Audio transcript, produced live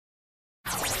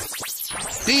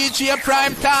DJ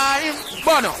Primetime,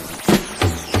 Bono.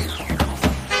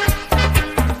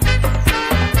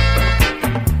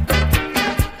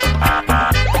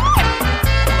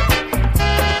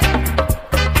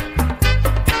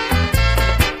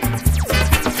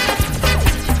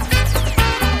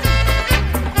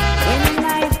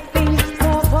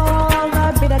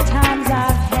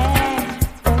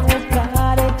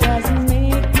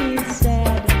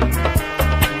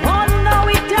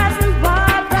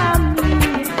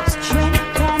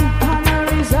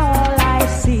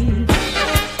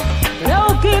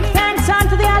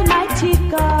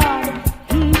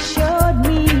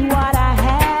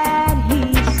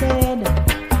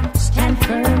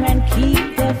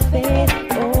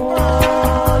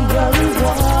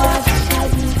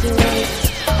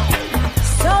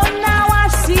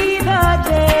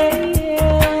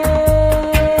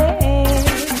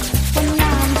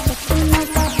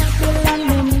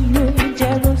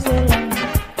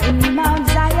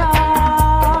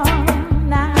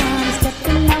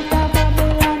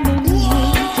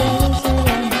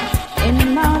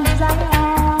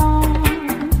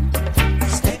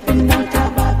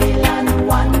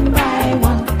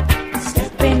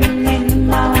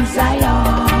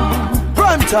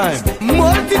 Time,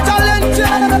 multi-talented.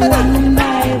 One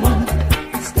by one,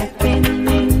 stepping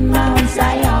in Mount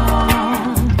Zion.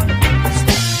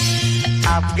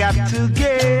 I've got to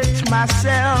get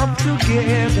myself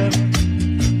together.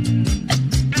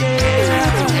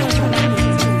 Yeah,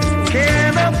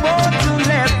 can't afford to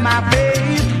let my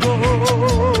babe go.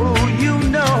 You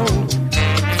know,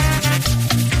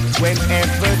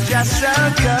 whenever just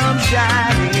sun comes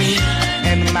shining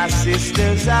and my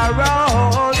sisters are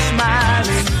all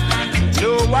smiling,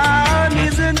 no one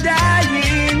isn't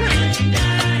dying.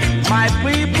 My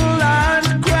people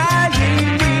aren't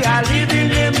crying. We are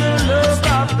living in the love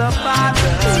of the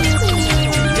Father,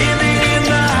 living in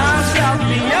the house of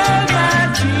the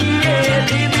Almighty, yeah.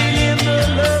 Living in the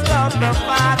love of the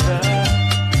Father,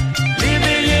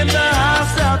 living in the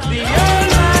house of the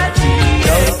Almighty,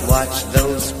 yeah. Don't watch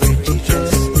those pretty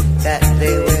dresses that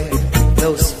they wear,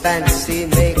 those fancy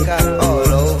makeup all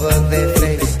over their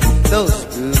face, those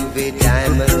ruby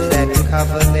diamonds that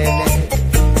cover their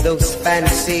neck, those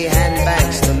fancy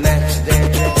handbags to match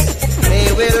their dress.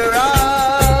 They will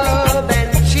rob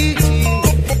and cheat you,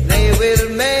 they will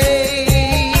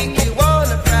make you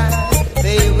wanna cry,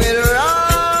 they will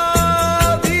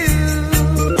rob you,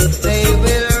 they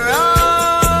will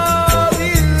rob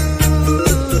you.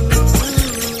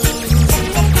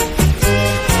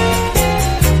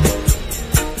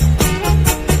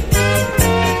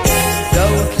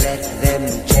 Don't let them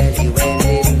tell you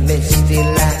any misty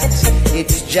lies,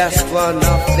 it's just one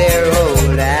of their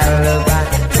old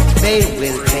alibis. They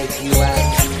will take you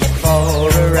out for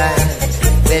a ride,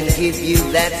 then give you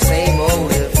that same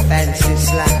old fancy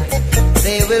slide.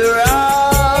 They will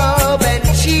rob and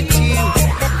cheat you,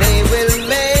 they will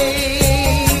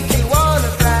make you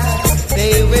wanna cry,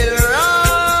 they will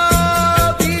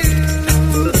rob you,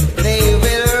 they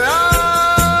will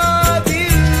rob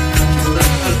you.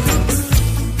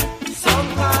 Some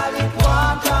call it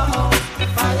waterhouse,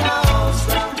 firehouse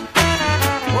rock.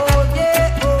 Oh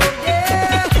yeah, oh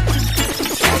yeah.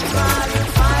 Some call it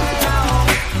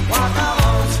firehouse,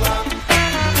 waterhouse rock.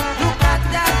 Look at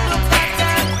that, look at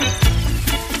that.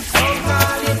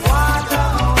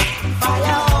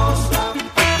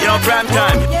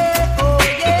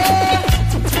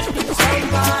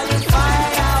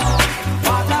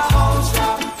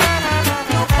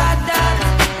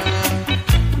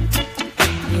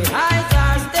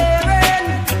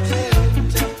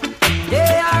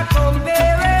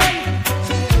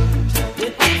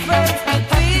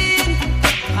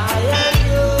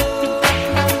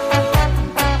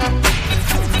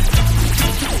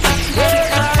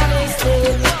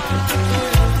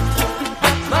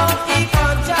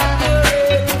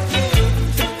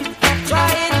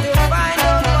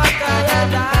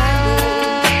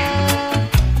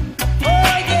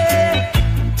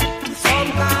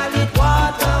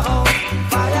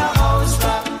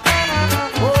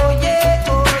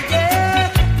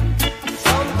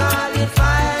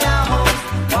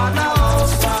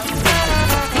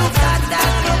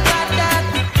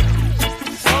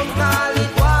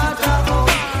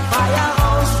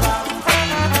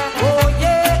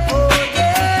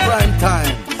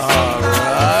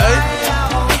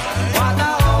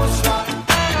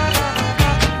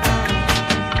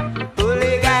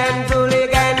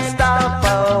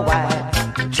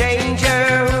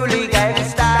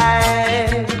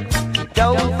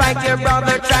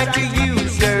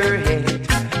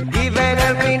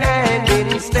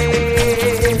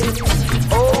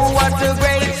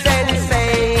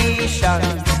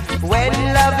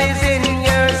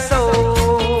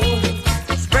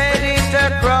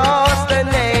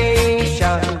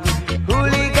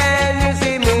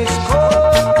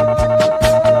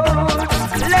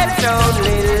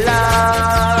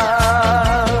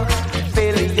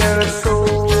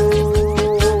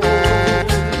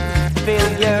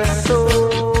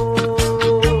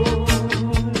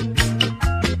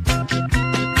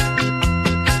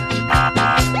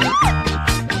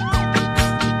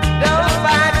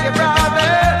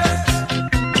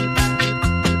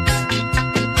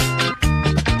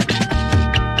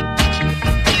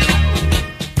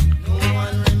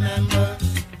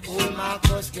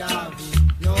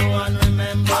 one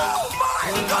remember.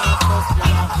 Old Marcus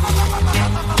Garvey.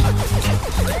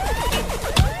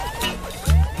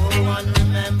 No one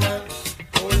remember.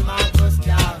 Old Marcus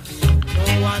Garvey. No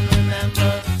one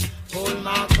remember. Old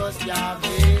Marcus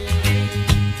Garvey.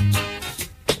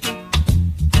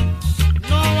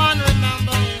 No one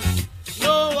remember him.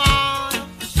 No one.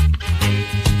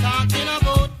 Talking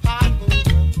about Paul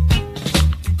Booker.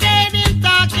 They been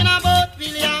talking about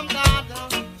William Carter.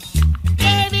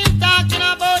 They been talking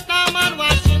about Norman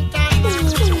Washington.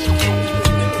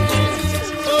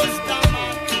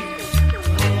 Osterman.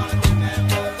 No one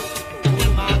remember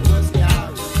old Marcus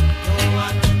Garvey. No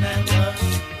one remember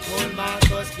old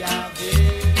Marcus Garvey.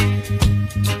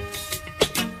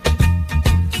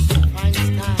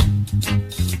 Feinstein.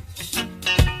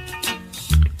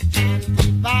 Andy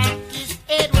Baptist,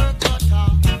 Edward Cutter.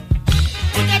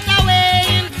 We get away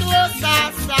into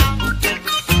Osasa.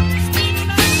 Stephen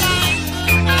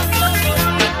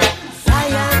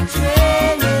Zion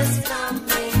train is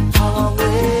coming our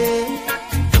way.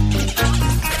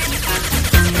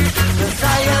 The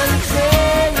Zion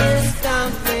train is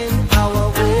coming our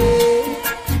way.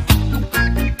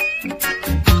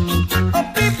 Oh,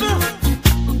 people,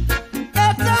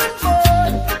 get on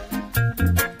board.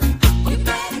 You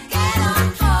better get on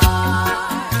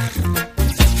board.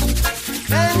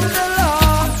 Bend the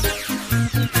law.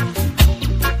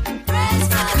 Praise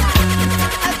the Lord.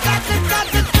 I got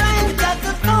the train, got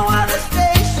the no other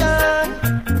station.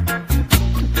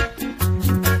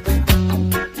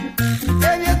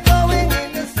 And you're going in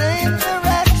the same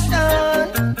direction.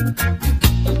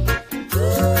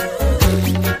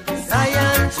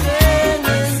 Zion train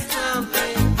is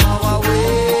coming our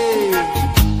way.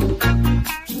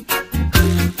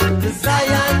 The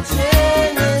Zion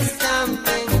train is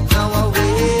coming our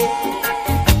way.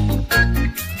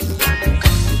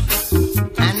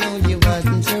 I know you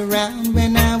wasn't around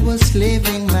when I was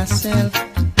living myself.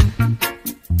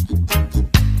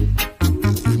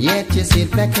 Yet you sit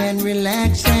back and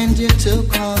relax and you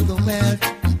took all the wealth.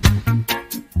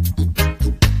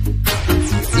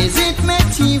 Is it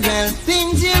material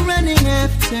things you're running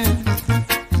after?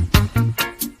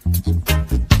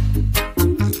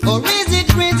 Or is it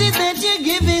crazy that you're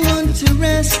giving on to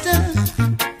rest?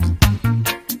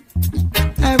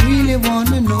 I really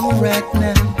wanna know right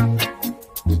now.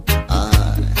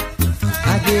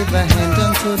 I gave a hand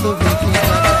unto the wicked.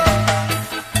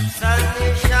 Sun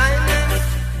is shining,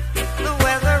 the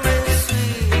weather is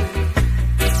sweet.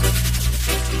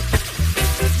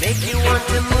 Make you want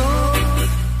to move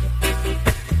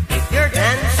your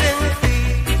dancing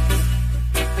feet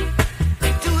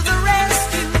to the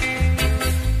rescue.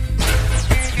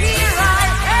 Here I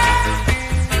am.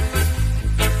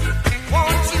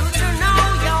 Want you to know,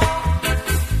 y'all,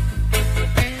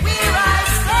 where I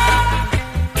stand.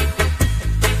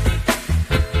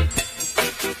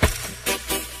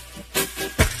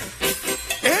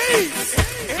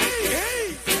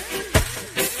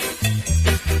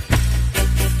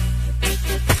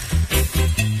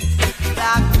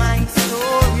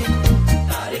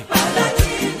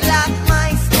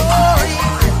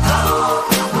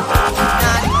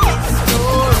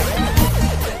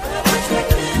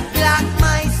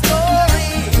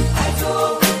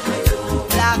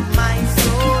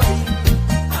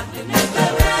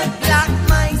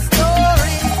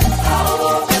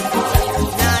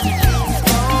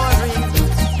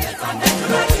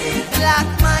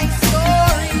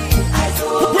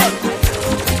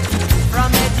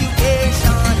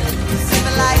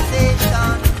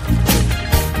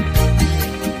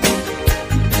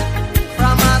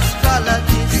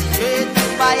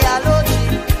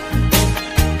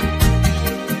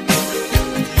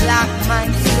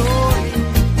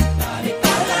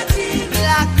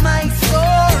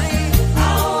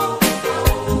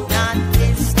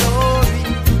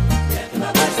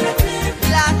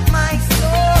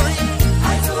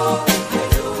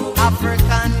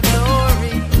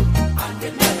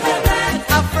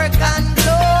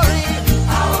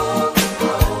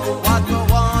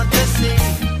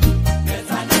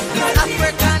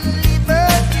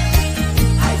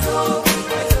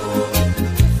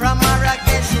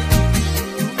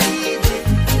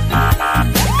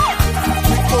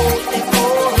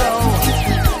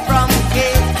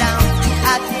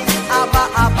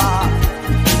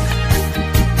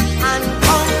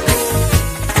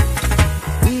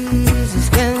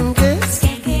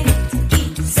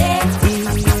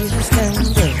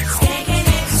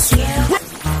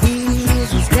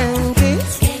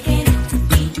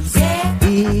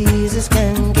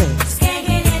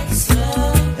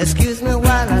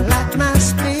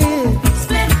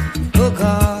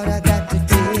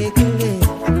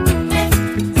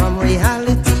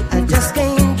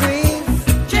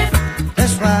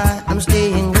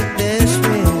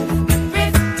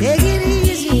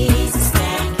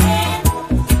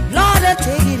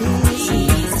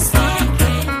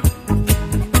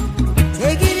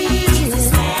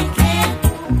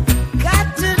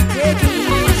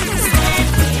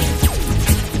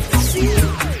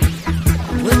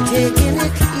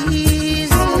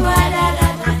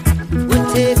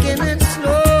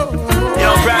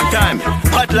 time.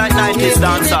 Hot like 90s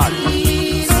dancehall.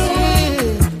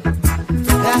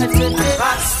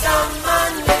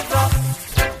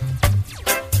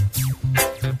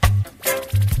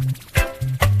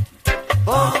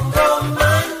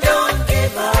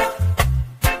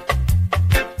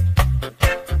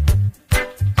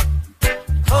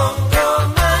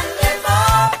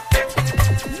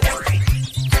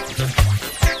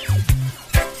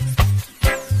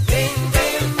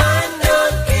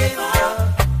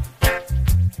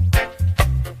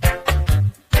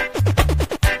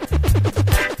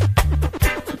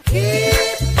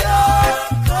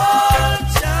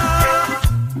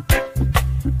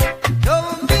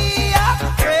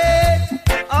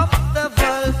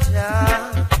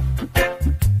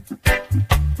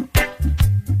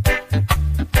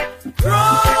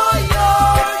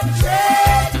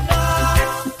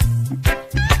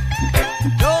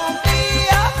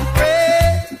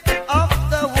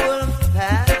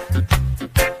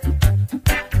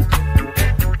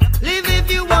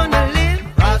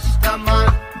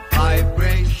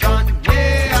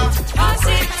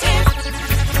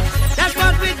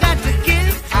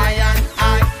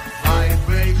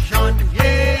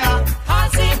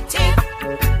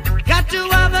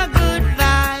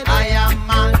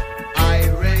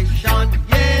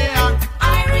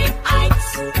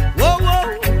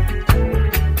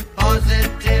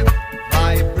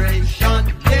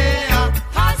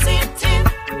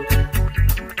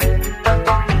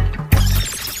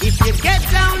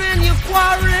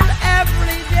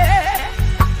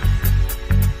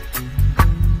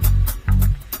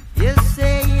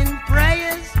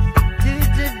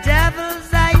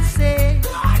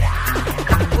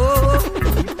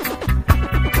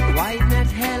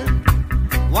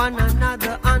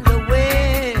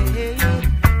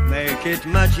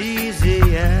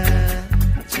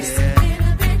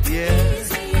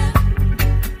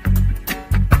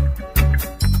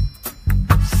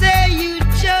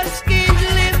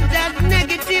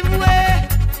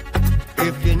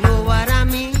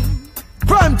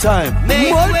 Primetime,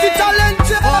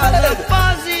 multi-talented for the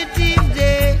positive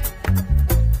day,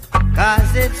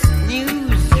 'cause it's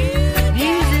news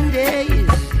and days,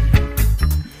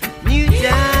 new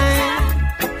time,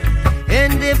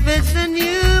 and if it's a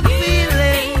new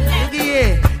feeling, look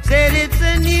here, said it's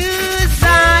a new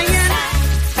science,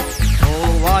 oh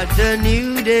what a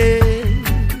new day,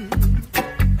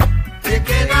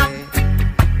 picking up,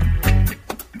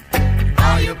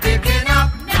 are you picking up?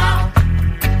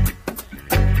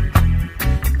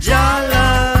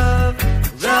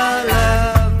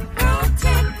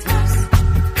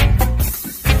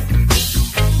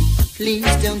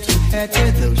 Please don't you hurt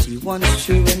her, though she once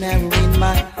true and ever in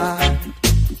my heart.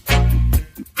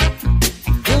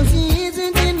 Though she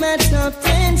isn't in my top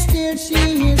 10, still she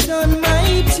is on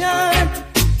my chart.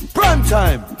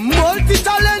 Primetime,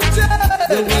 multi-talented.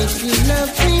 The way she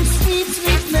loves me, sweet,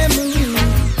 sweet memories.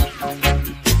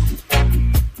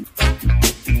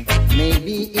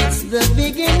 Maybe it's the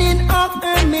beginning of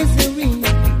her misery.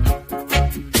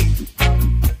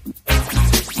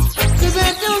 'Cause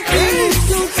I don't feel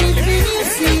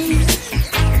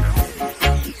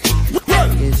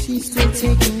she's still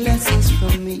taking lessons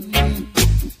from me.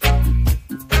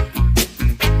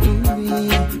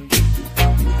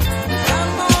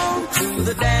 Come on to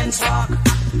the dance rock,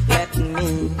 let me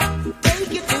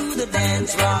take you to the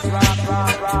dance rock, rock,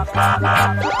 rock, rock, rock,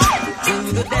 rock. To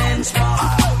the dance rock,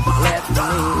 let me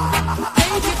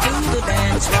take you to the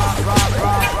dance rock, rock,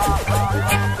 rock, rock, rock.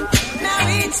 Now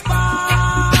it's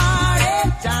party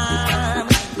time.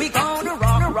 We gonna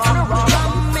rock, rock, rock,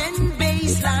 drum and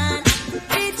bass line.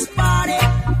 It's party,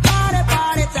 party,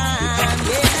 party time,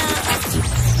 yeah.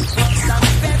 Put some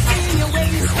steps in your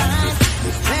waistline.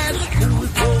 Have a cool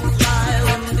profile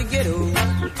in the ghetto.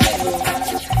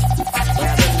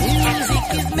 Where the music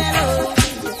is mellow.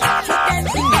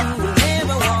 Dancing you will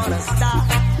never wanna stop.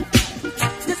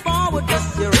 Just forward, just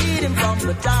the rhythm from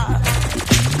the top.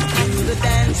 To the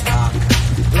dance rock,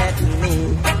 let me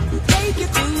take you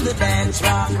to the dance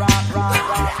rock, rock, rock,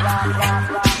 rock, rock, rock,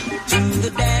 rock. To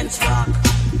the dance rock,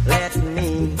 let me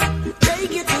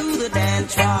take you to the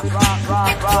dance rock, rock,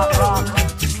 rock, rock, rock.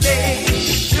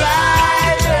 Stage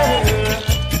driver,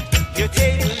 you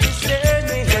take me, send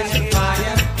me, catch a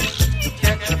fire,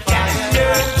 catch a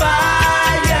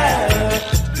fire,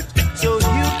 so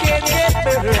you can get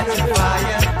burned on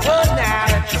fire. Oh, now,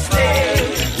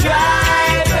 stage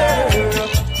driver,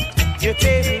 you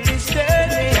take me, send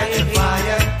me, catch a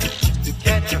fire,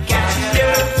 catch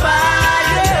your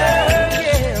fire,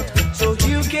 yeah, so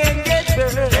you can get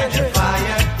burned. Catch a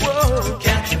fire, whoa,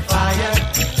 catch a fire.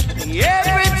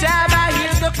 Every time I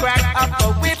hear the crack of a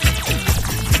whip,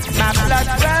 my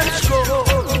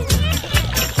gold.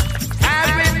 I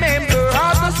remember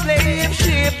on the slave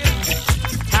ship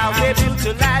how they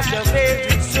brutalize the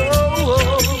very soul.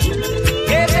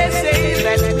 Yeah, they say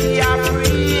that we are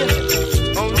free,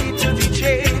 only to be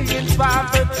changed in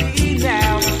poverty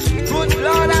now. Good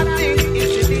Lord, I think it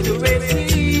should be the Red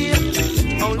Sea,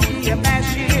 only a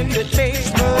machine that makes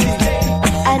money.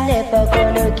 I never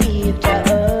gonna give to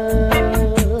up,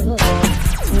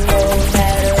 no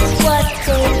matter what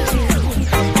they do.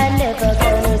 I never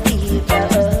gonna give to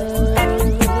up,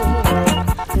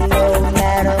 no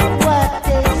matter what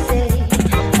they say.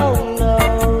 Oh no,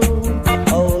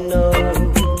 oh no,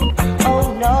 oh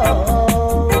no.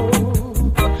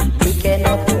 We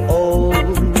cannot the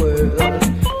old world,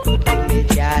 but give me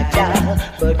Jaja,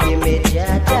 but give me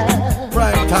Jaja.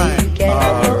 Primetime. We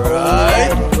cannot the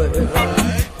Alright. old world,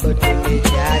 but give me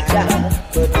Jaja,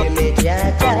 but give me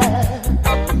Jaja.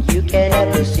 You can have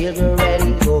the silver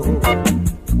and gold.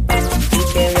 You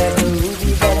can have the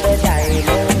rubies and the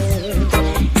diamonds.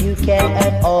 You can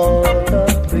have all the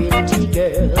pretty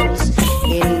girls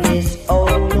in this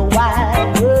old wide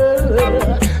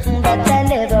world. But I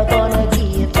never gonna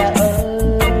give to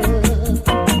up,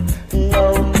 no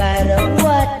matter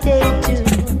what they do.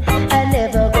 I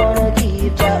never gonna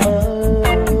give to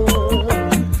up,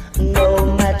 no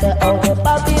matter how the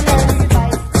Babylon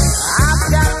fight. I've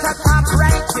got a top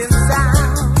ranking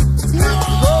sound,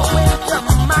 going to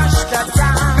mash the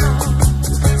town.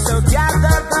 So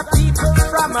gather the people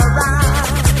from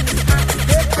around,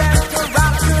 get them to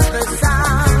rock to the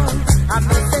sound. I'm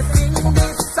singing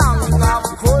this song of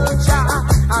culture,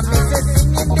 I'm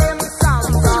singing them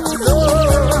songs of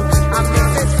love. I'm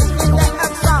singing them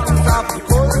songs of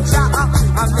culture,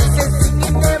 I'm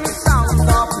singing them songs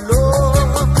of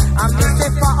love. I'm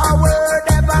forward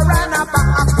ever and a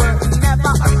backward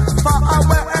never,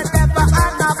 forward ever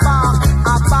and a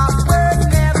backward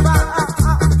never.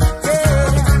 Yeah,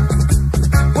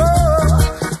 whoa,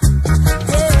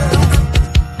 yeah.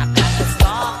 I got the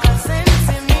spark of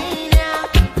sensimania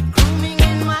grooming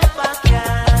in my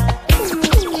backyard.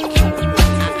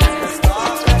 I got the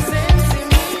spark of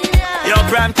sensimania. Yo,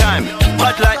 prime time,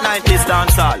 hot like 90s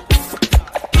dancehall.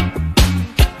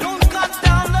 Don't cut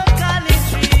down the cali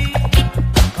tree,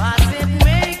 'cause it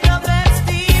make the best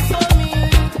tea for me.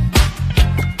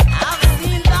 I've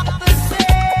seen doctors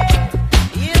say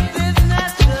it is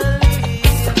naturally.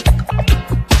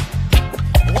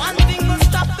 One thing will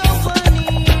stop the world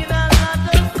need a lot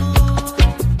of food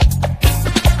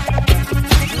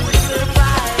to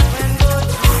survive and go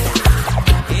through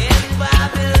in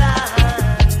Babylon.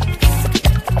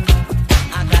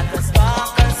 I got the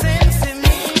spark of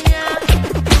sensimania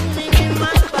blooming in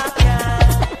my backyard.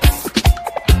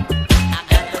 I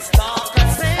got the spark of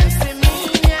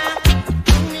sensimania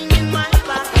blooming in my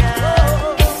backyard.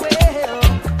 Oh, well,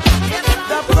 it's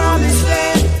the promised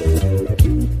land,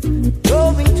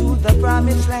 going to the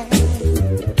promised land.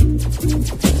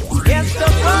 Yes, the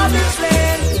promised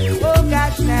land. Oh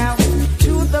gosh, now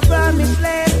to the promised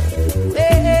land.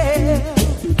 Yeah.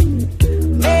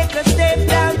 Make a step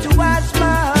down to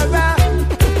Asmara,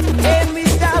 and we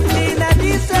stopped in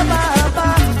Addis Ababa.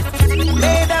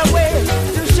 Made our way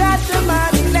to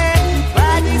Shatamaniland,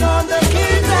 riding on the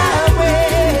King's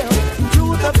Highway to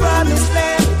the promised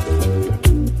land,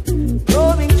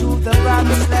 going to the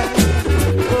promised land.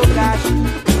 Oh gosh,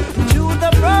 to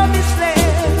the promised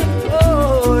land.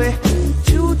 Oh,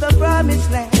 to the promised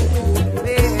land.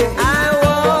 Yeah. I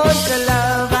want the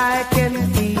love I can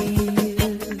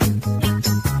feel.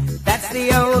 That's the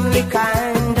only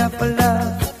kind of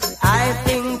love I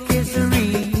think is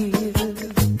real.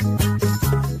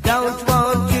 Don't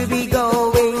want to be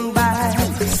going by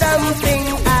something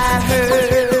I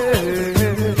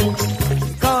heard,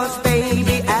 'cause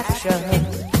baby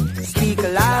actions speak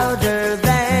louder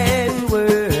than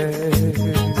words.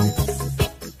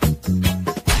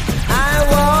 I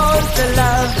want the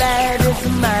love that is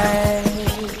mine.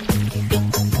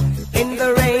 In the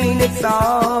rain it's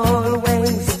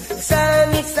always sun,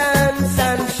 sun,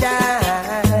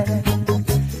 sunshine.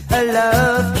 A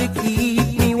love to keep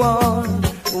me warm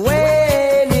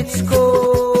when it's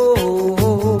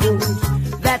cold.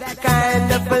 That kind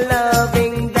of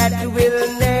loving that will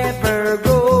never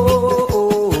go.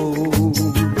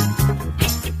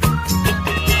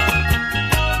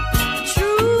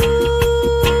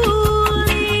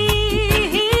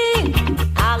 Truly,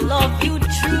 I love you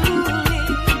truly,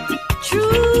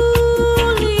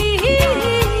 truly.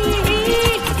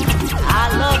 I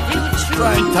love you truly.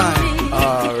 Primetime.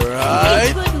 Alright.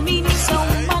 It would mean so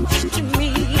much to me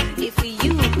if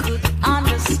you could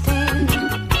understand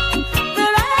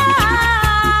that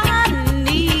I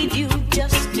need you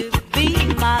just to be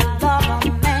my love.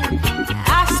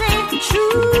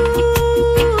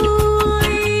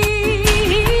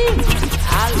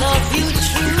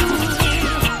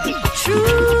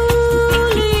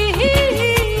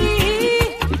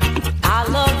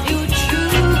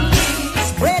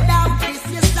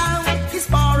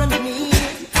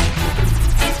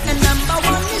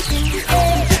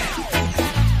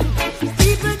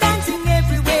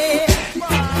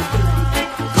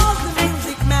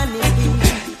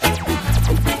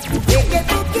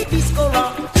 disco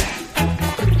rock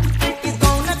is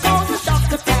gonna cause a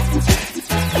shock attack.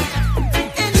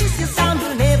 And this your sound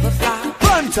will never fly.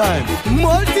 Primetime,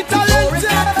 multi-talented.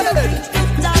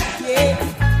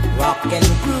 Rock and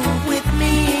groove with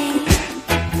me.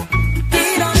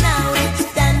 Get on now, it's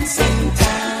dancing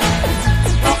time.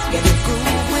 Rock and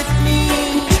groove with me.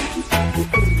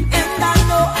 And I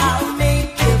know I'll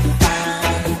make you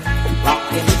fine.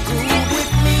 Rock and groove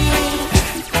with me.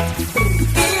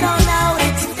 Get on now,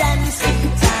 it's dancing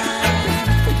time.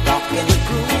 Rock and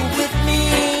groove with me.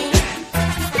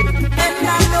 And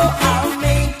I know I'll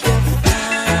make you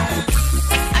fine.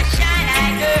 A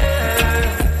shine-eyed girl.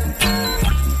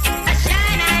 A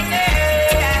shine-eyed girl.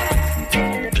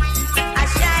 A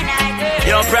shine-eyed girl.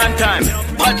 Yo, Primetime,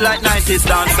 hot like 90s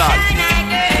dancehall.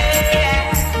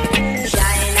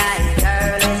 Shine-eyed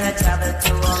girl is a trouble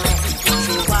to a man.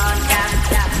 She want down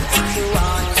top, she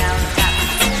want down top.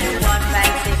 She want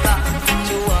fancy car,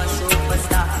 she want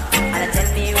superstar. And tell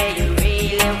me where you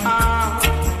really are.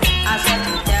 I said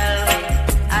to tell me,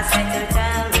 I said to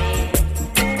tell me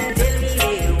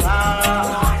where you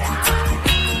are.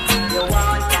 You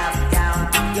want down,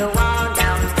 you want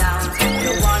down,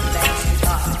 you want fancy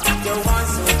car, you want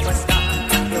superstar,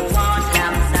 you want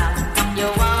down,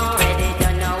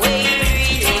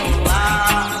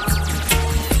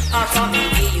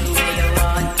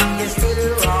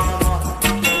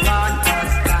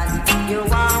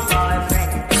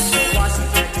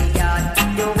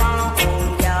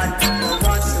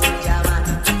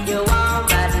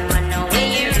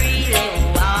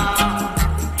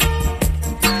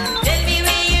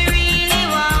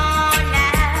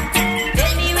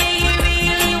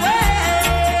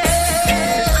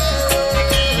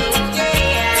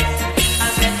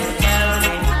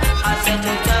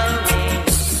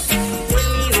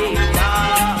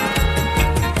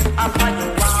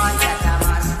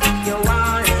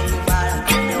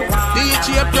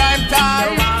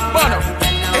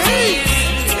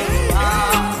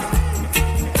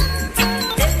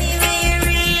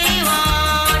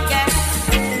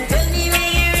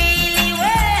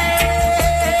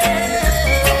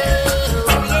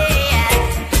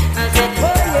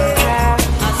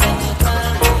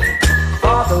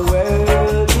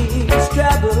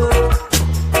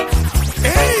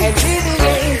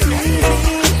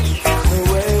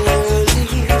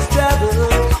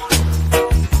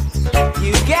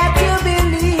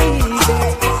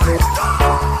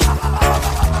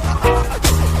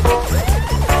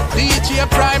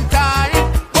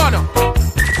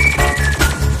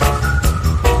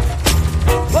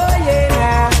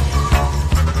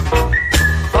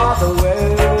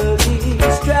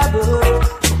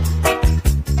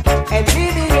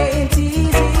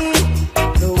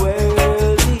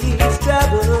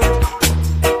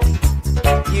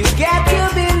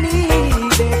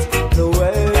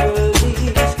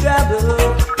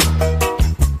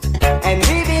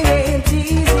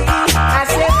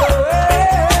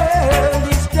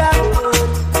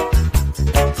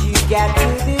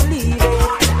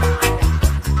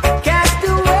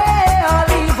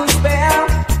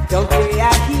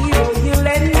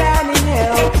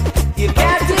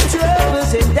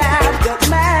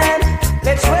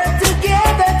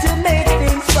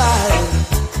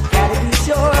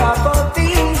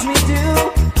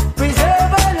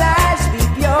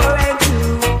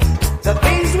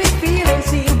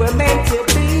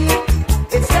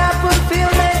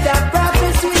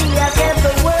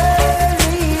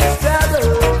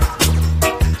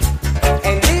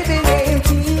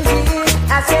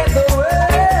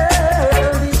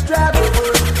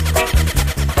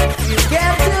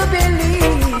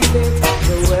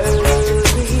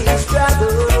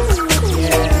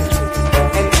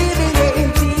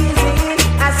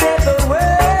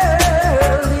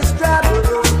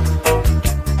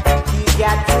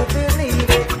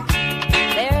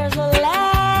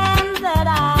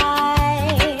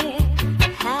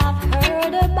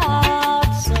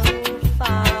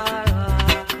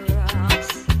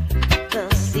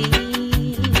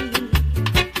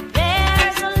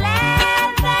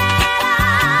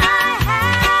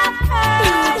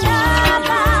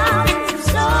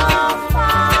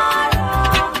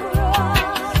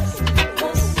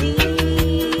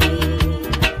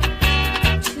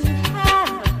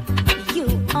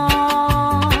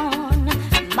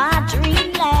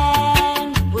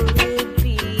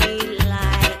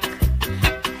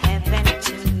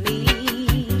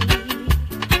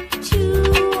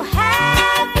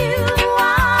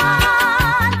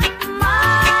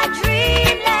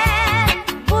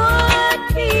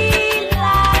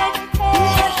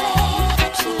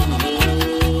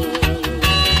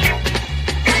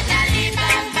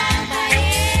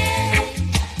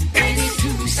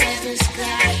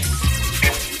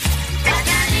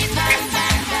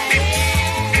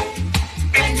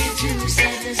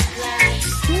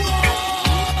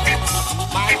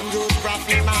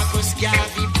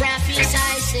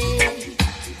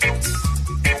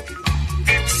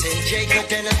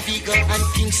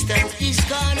 Kingston is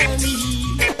gonna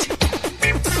meet.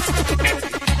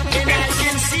 And I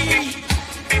can see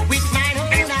with my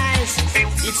own eyes,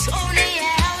 it's only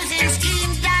a housing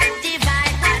scheme that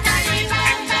divide.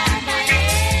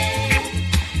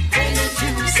 When the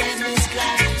two sevens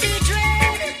clash to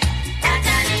dread.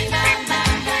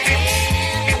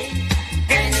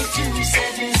 When the two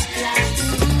sevens clash.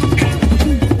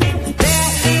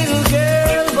 That little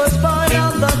girl was born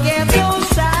on the ghetto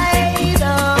side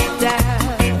of town.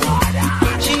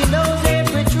 She knows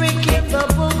every trick in the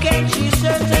book and she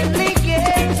certainly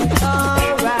gets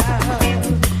around.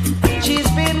 She's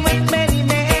been with many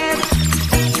men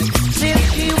since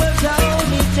she was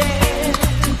only 10.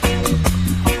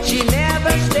 She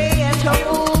never stay at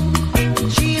home.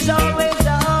 She's always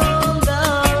on the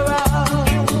road.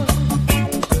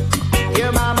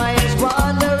 Your mama is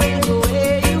wondering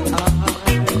where you are.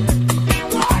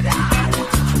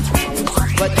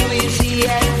 What do you see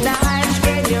at night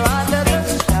when you're under the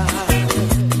stars?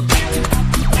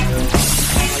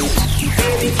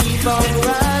 Baby, keep on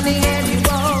running and you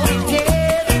won't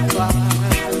get far.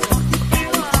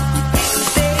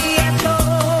 Stay at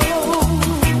home,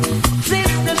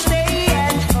 sister, stay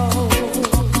at home.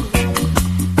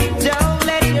 Don't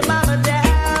let your mama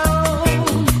down.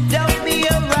 Don't be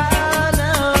a runaround.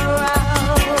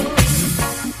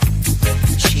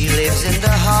 She lives in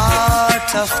the heart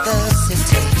of the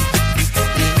city.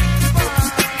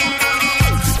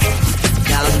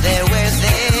 Down there where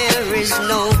there is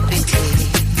no pity.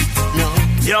 No,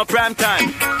 Yo, Primetime.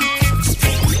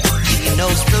 she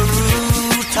knows the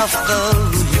root of the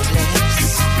rootless.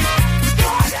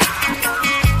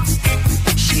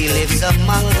 She lives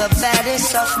among the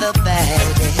baddest of the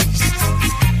baddest.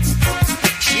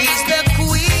 She's the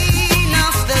queen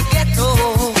of the ghetto.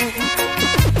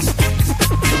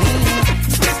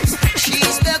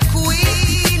 She's the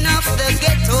queen of the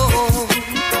ghetto.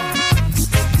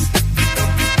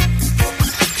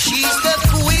 She's the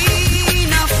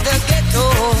queen of the ghetto.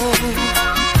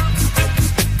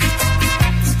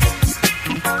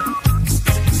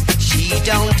 She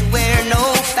don't wear no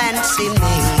fancy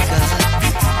makeup.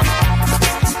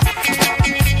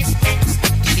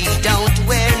 She don't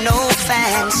wear no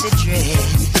fancy dress.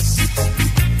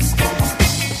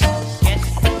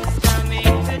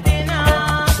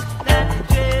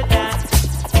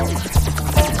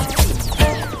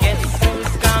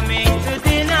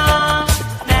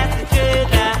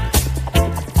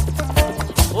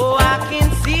 Oh, I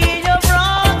can see you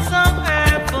brought some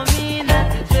herb for me, not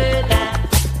the dreader.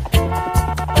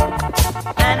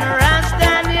 And Ras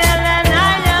Daniel and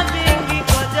I are Bingy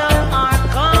Cuddle are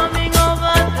coming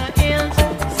over the hills.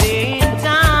 Same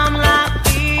time like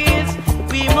this,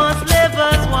 we must live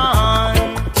as one.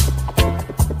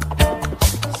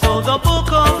 So the book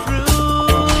of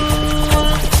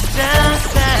rules just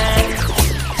says,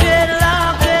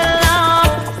 dreadlock,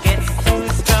 guess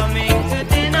who's coming to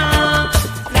dinner?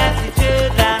 That's the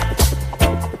dreadlock.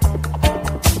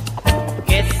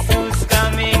 Guess who's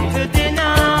coming to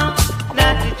dinner?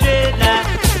 That's the dreadlock.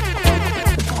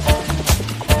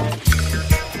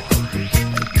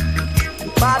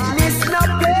 Badness not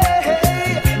play,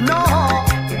 no.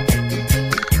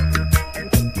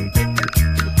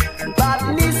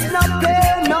 Badness not play,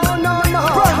 no, no, no.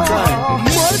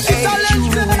 Multi-talented. Hey,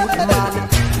 you man.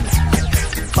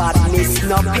 Badness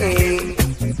not play.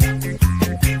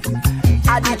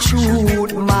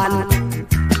 Attitude man.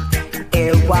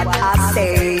 Hear what I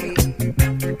say.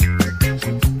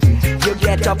 You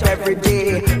get up every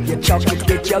day, you chuck it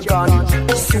with your gun.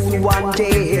 Soon one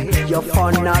day, your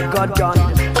fun not got done.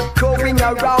 Going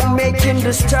around making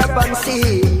disturbance,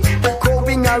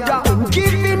 going around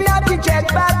giving out the jet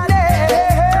badness.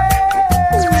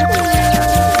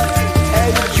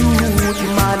 Hey, youth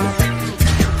man,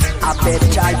 I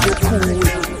better you cool.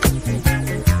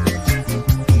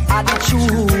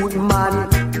 Attitude man,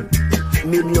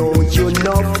 me know you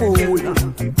no fool.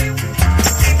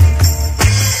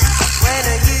 When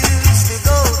I used to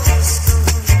go to school,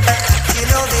 you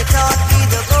know they taught me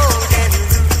the golden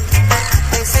rule.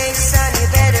 They say, son, you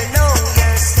better know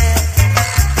yourself,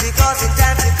 because in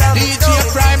time to come it's DJ going to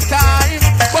Primetime.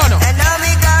 Bono. And now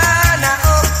me gonna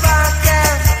up back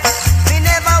down. Me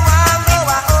never want go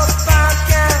a up back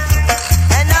down.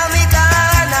 And now me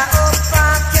gonna up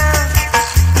back down.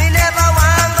 Me never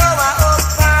want go a up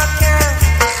back down.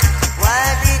 Why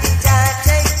didn't I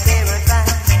take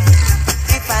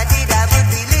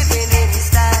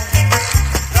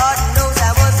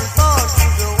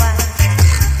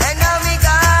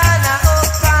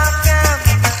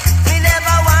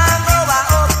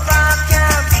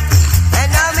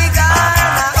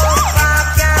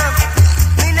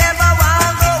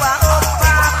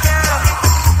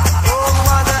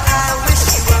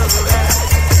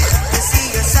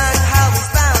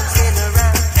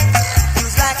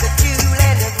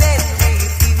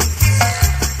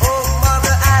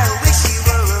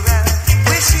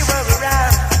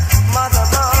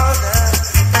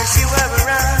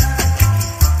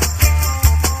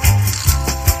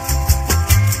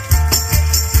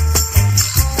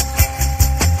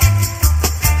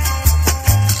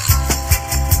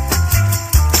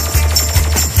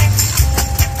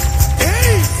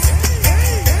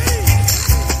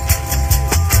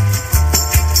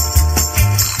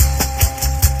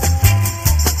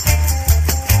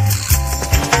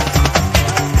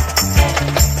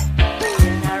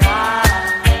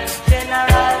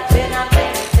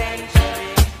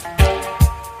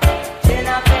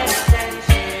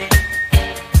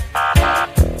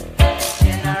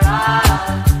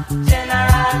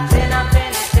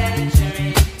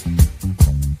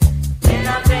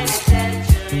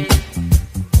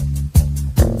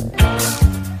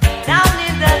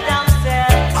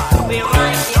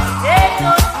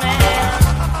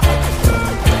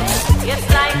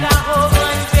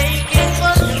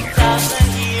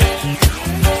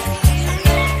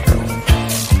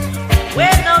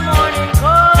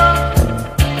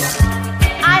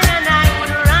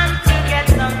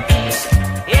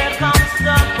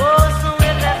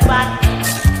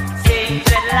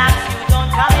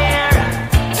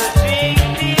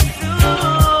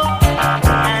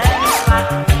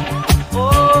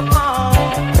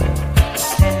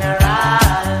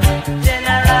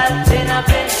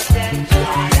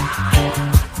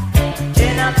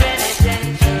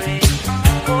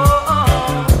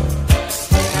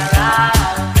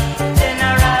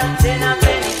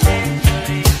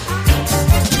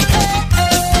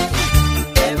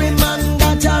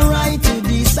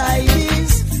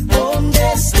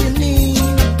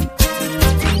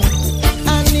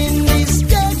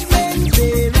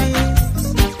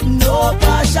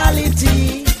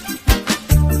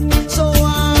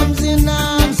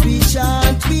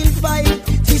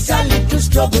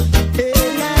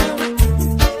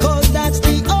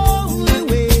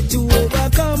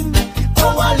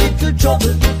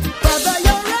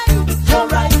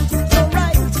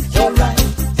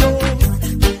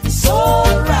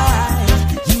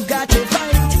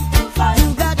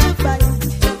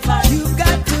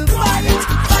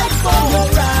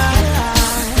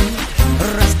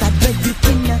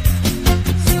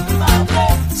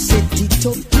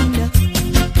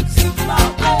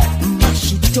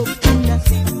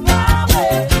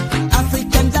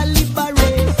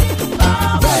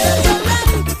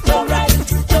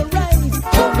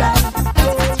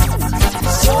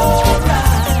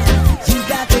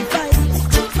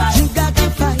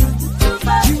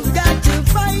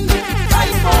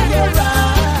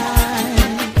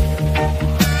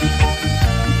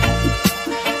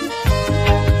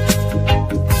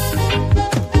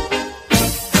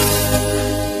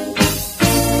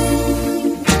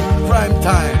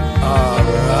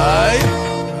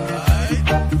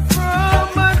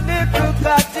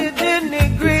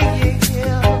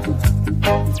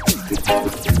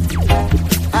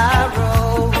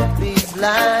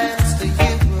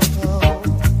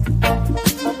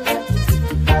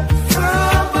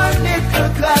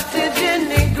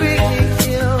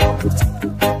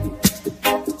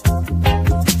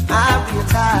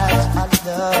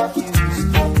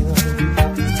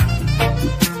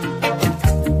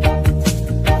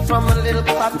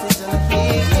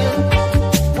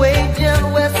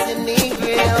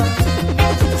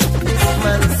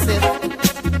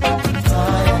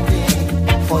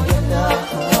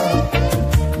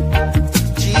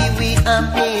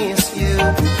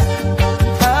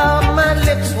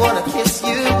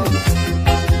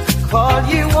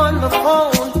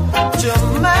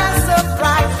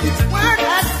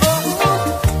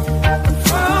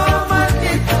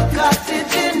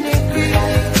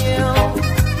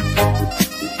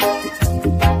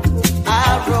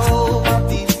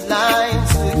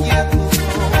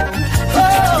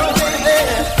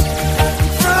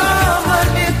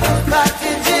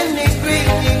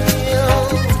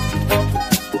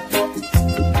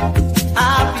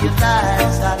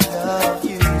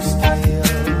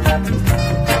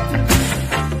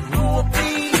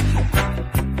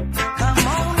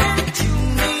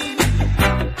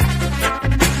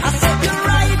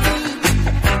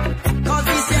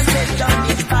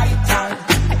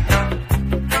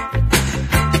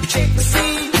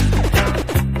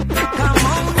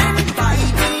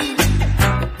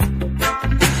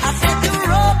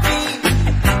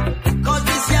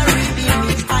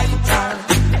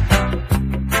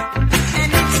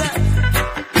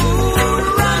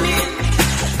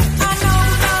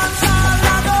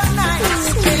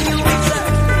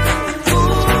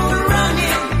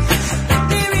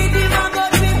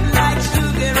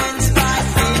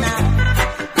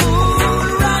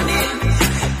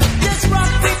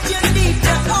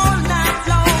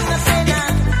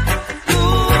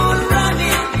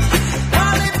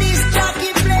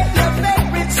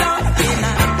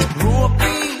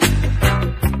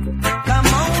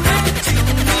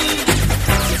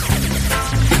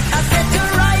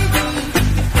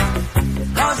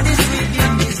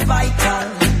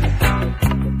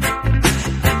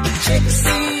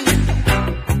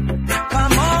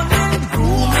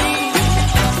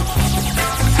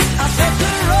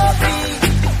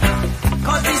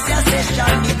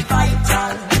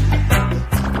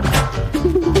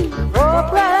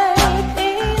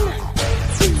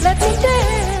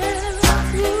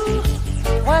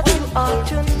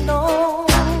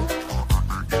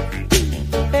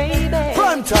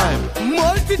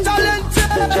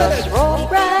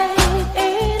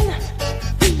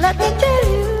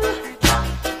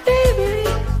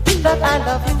that I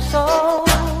love you so,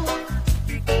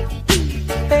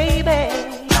 baby.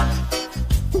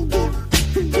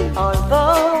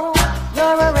 Although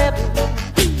you're a rebel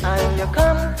and you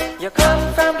come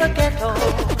from the ghetto,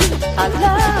 I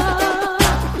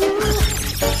love you,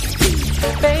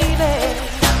 baby.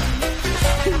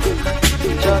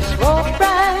 Just walk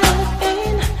right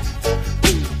in,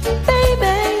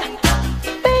 baby,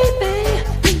 baby.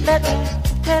 Let me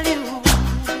tell you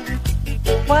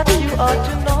what you ought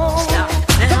to know.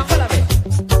 Follow me.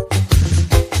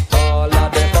 All of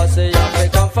the pussy, you may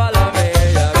come follow me.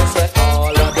 Yeah, me say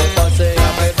all of the pussy,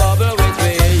 you may bubble with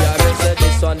me. Yeah, me say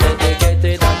this one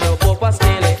dedicated and no Papa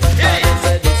Steely. Yeah, me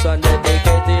say this one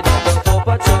dedicated and no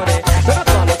Papa Tony. Gonna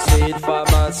call it sweet for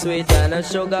my sweet and a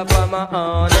sugar for my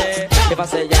honey. If I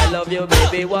say I love you,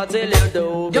 baby, what will you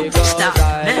do? Because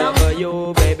I love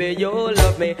you, baby, you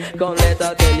love me. Come let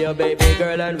her tell you, baby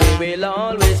girl, and we will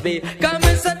always be. Come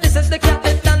and say this is the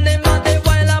captain and the man, the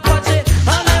wild Apache.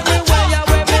 And everywhere you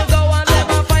where me go and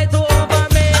never fight over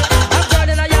me. I'm girl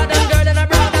in a yard and girl in a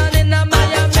broad and in a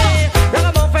Miami.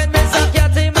 Ragamuffin, me say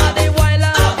captain and the wild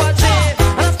Apache.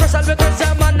 And a special because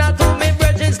your man not to me,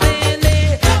 Bridget Steely.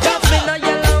 Just me no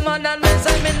yellow man and me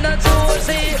say me no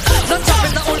choosy. No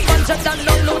chopping the old punch and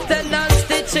no Lieutenant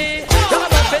Stitchy.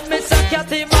 Ragamuffin, me say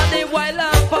captain and the wild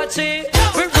Apache.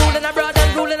 We ruling abroad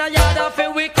and ruling a yard of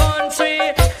we country.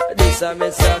 This a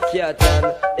Mr. Catan,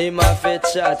 him a fit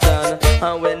chatan.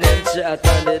 And when him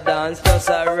chatan, the dance just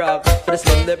a rock. For the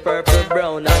slim, the purple,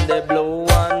 brown, and the blue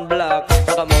and black.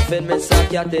 Ragamuffin, Mr.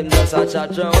 Cat, him just a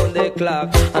chat round the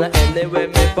clock. And anyway,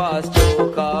 me pass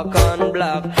through cock and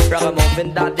black.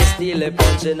 Ragamuffin, daddy steely,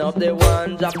 punching up the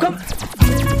one drop. Come!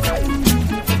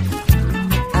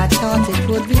 I thought it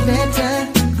would be better.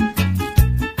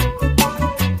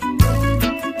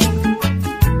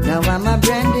 Now I'm a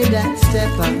branded and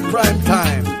step on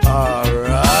Primetime.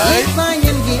 Alright. If I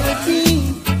am guilty,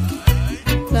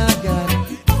 Lord God,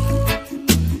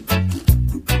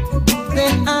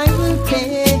 then I will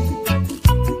pay.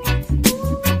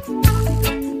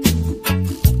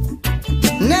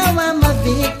 Now I'm a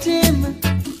victim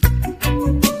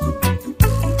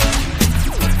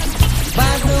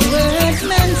by the words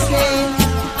men say.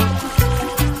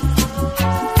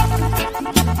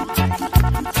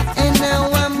 And now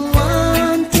I'm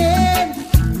wanted.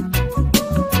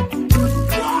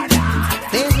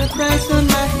 There's a price on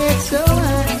my head so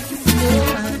high, so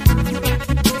high.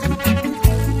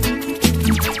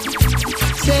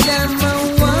 Said I'm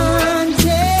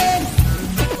wanted,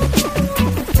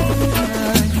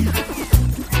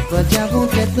 but I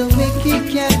won't let the wicked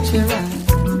capture I.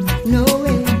 No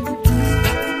way.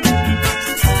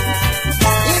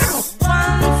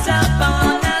 Once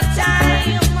upon a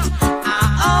time, I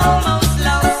almost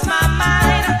lost my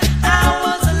mind. I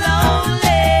was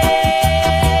lonely.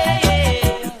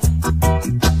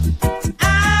 I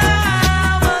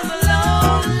was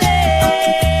lonely.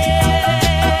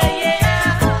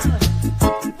 Yeah.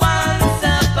 Once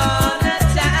upon a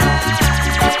time.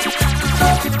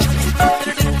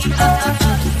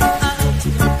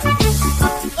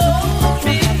 Oh,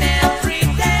 baby.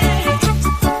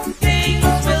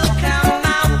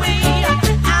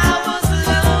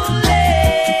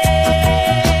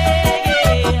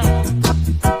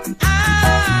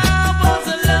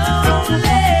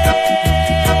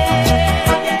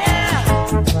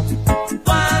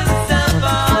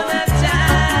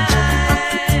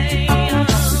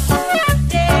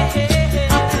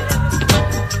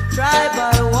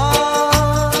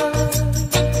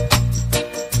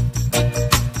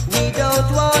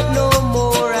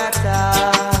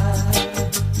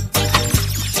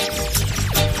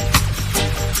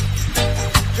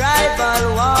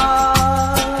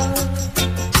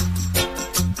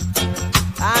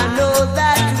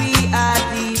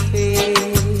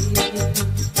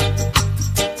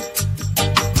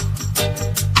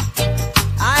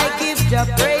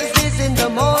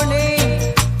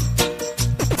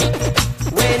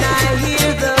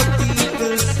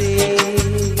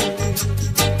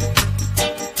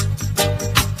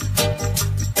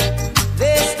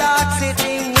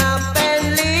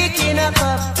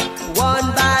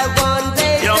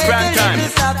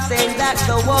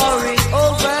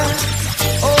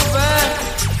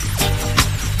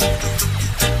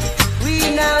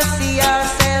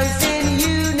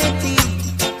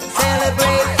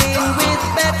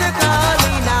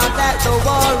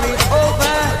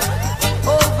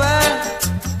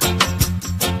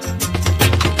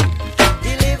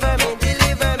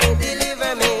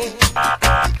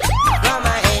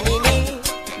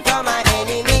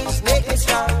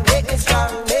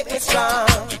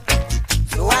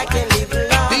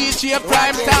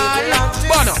 long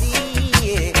to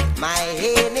see my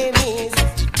enemies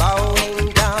bowing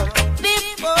down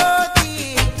before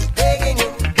thee, begging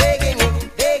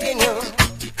you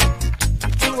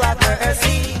to have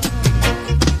mercy.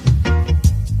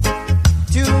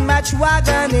 Too much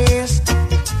wagonist,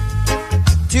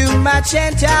 too much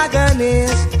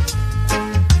antagonist.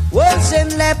 Wolves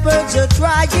and leopards are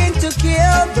trying to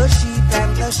kill the sheep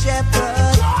and the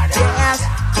shepherd. Yes.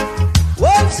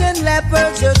 Wolves and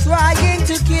leopards are trying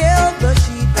to kill the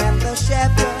sheep and the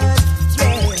shepherd.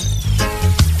 Yeah.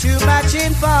 Too much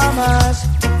informers,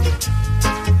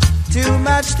 too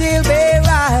much steel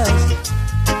bearers.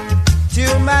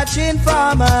 Too much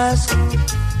informers,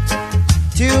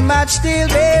 too much steel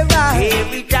bearers.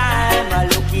 Every time I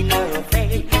look in her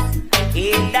face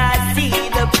and I see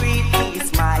the pretty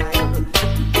smile,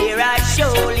 there I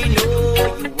surely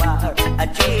know you are a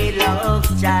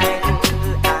jealous child.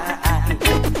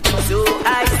 So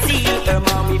I see her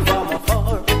mommy from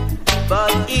afar,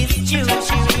 but it's true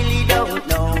she really don't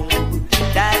know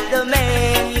that the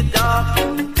man you're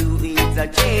talking to is a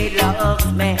jealous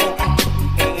man.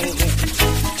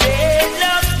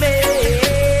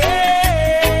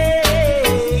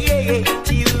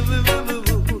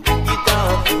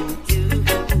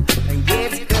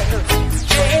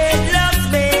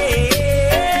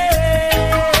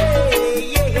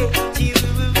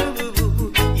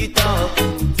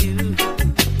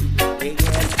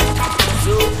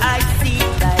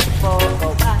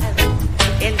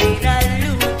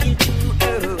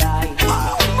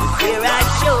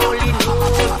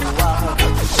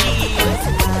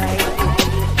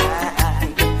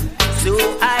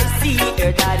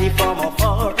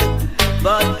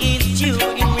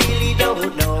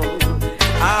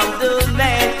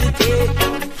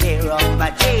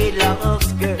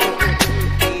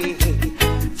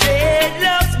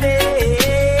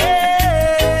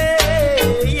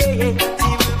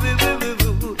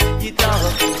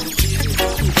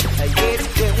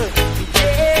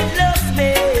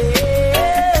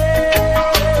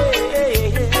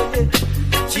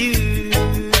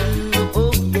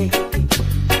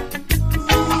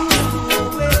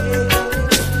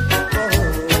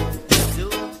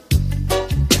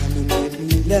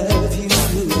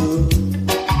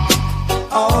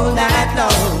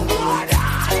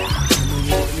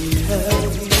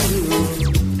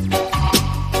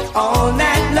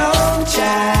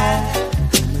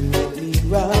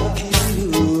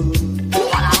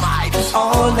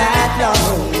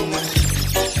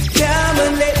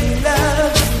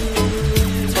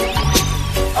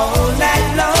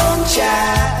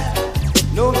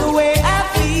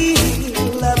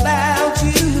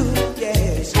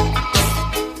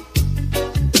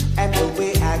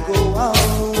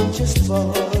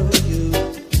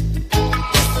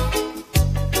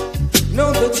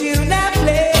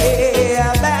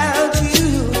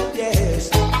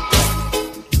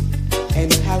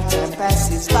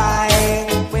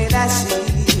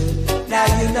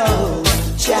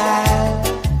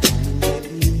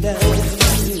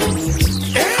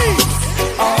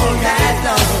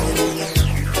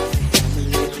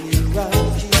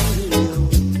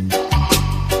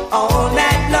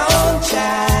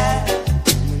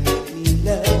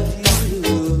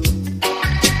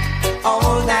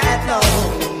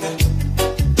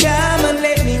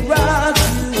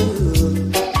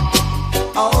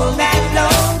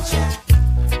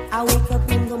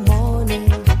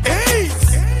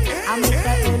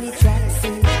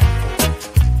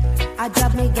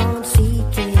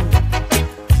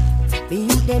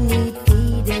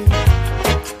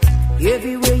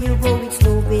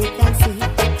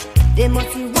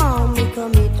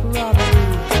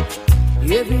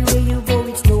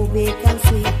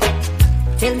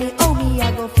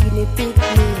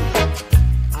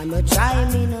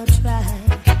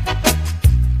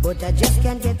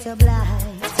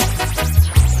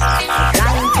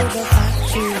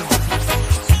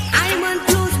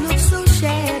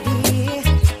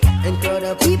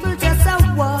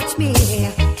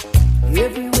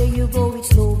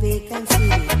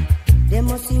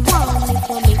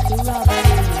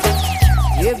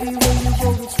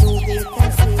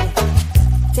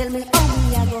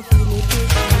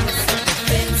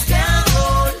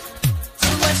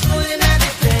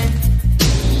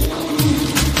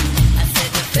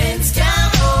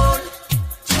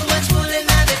 Too much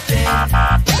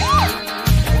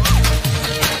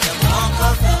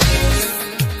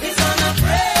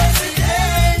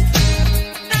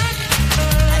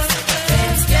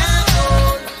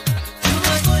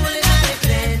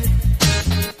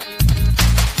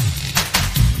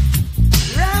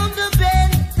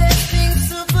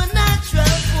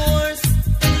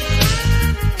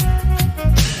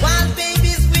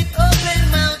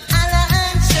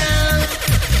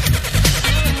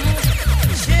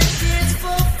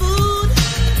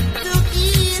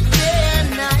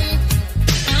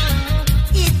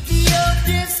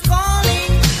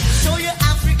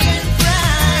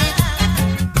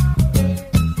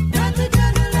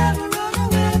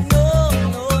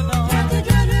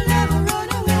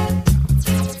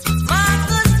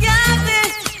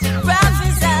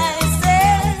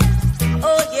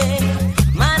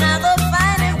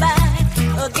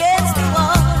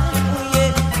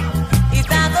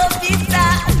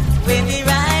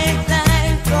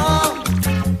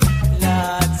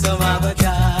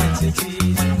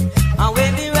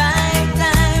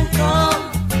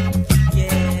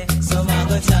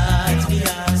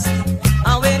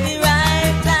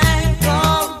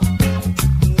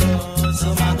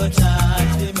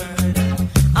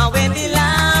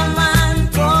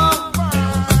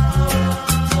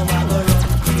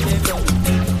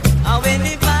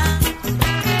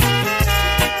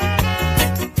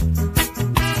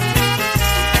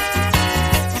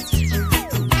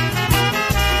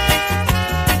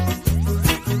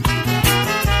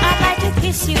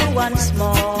once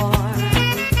more,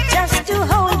 just to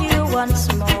hold you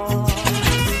once more.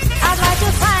 I'd like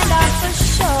to find out for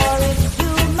sure if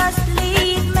you must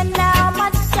leave me now, my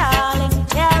darling.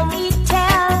 Tell me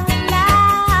now.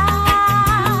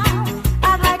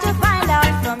 I'd like to find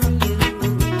out from you,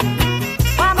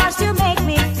 why must you make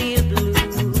me feel blue?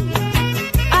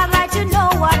 I'd like to know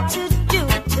what to do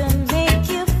to make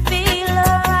you feel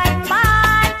alright,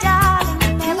 my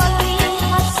darling. Never leave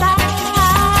my side.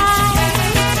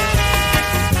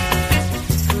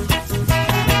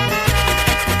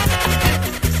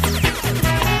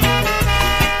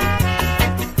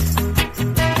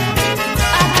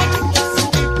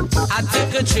 I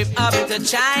took a trip up to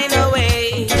China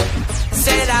way.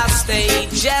 Said I'll stay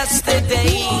just a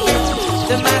day.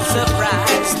 To my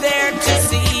surprise, there to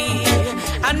see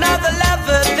another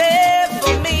lover there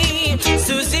for me.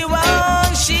 Susie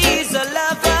Wong, she's a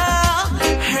lover.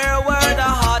 Her word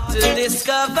a heart to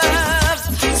discover.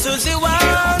 Susie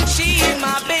Wong, she's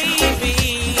my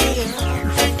baby.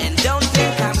 And don't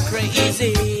think I'm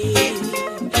crazy.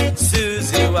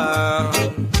 Susie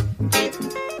Wong.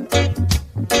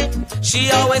 She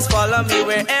always follow me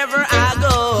wherever I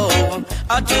go,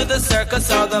 or to the circus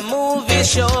or the movie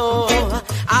show.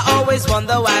 I always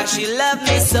wonder why she loved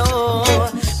me so,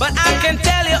 but I can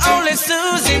tell you only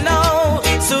Susie know.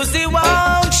 Susie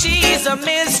Wong, she's a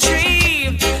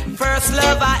mystery. First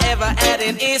love I ever had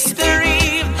in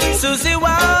history. Susie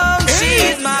Wong,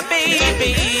 she's my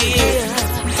baby.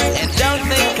 And don't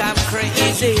think I'm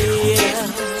crazy.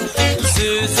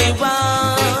 Susie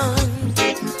Wong.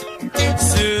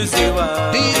 Susie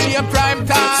Wong. DJ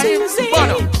Primetime. Susie.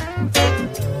 Bono.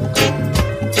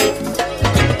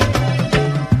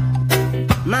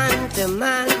 Man to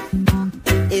man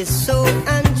is so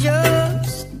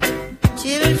unjust.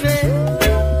 Children,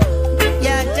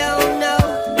 you don't know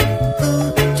who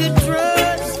to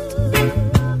trust.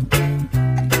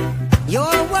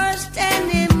 Your worst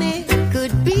enemy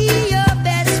could be your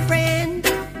best friend,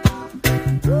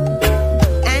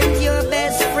 and your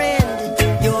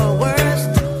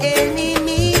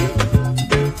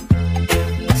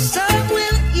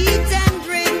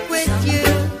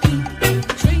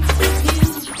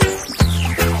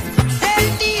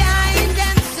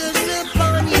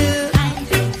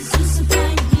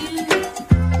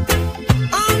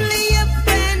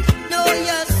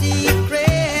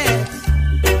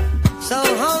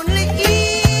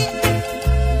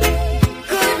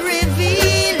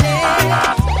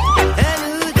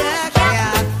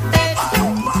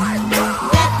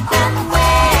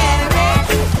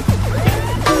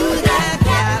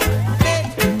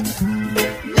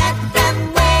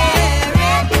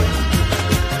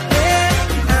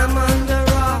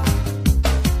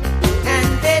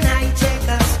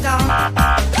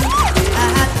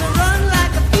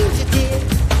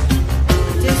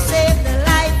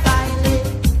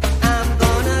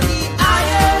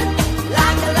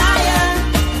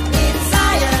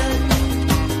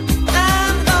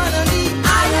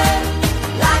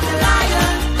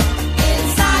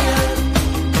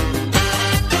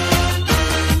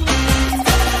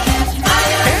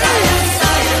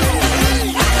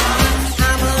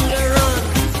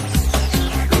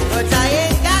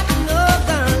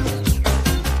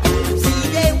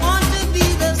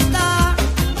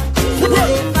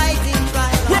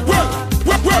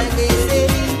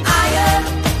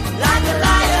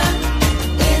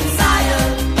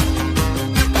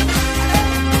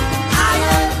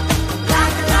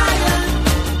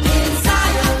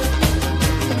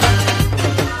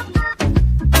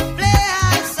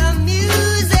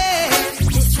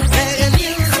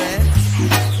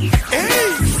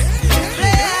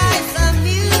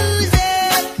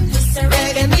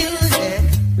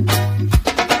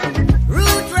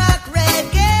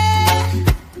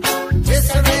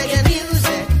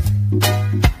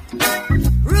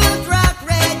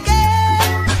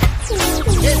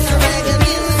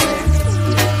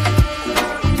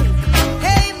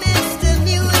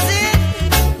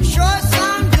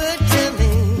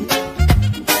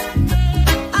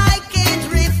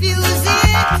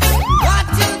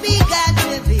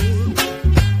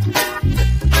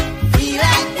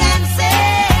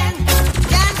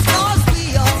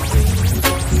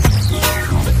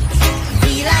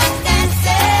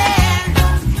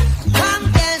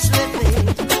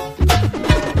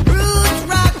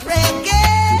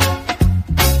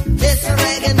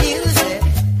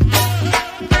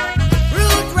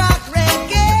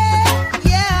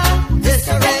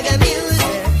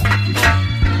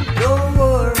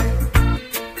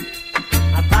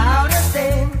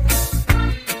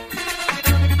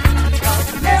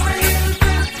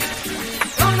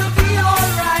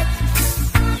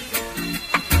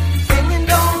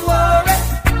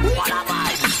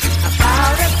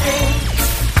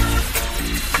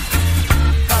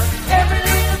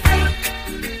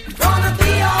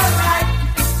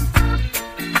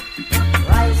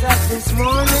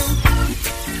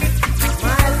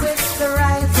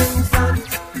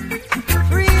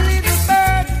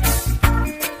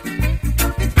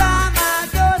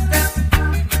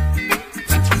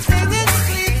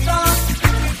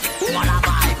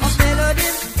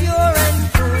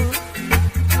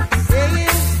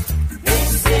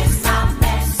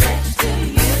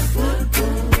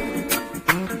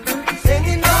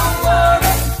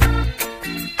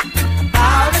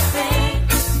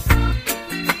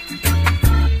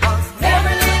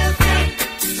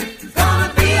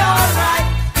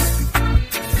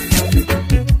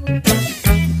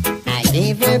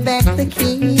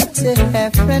to her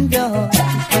front door.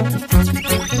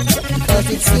 Cause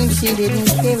it seems she didn't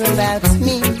care about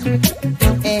me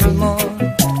anymore.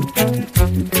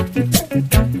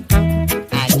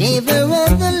 I gave her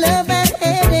all the love I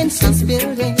had and she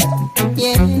spilled it,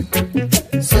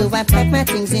 yeah. So I packed my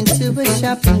things into a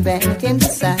shopping bag and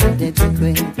decided to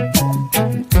quit.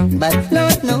 But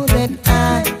Lord knows that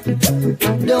I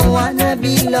don't wanna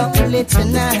be lonely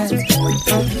tonight.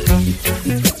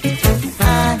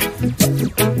 I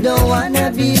don't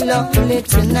wanna be lonely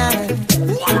tonight.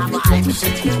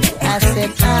 I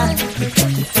said I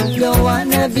don't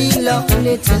wanna be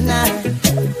lonely tonight.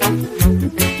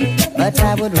 But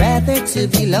I would rather to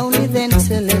be lonely than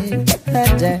to live a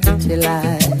dirty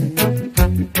life.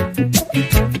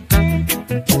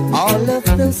 All of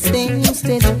those things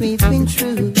that we've been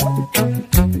through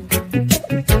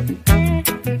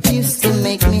used to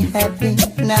make me happy,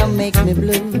 now make me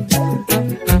blue.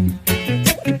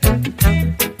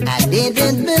 I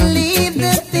didn't believe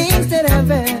the things that I've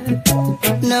heard,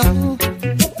 no.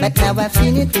 But now I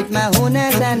feel it with my own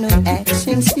eyes. I know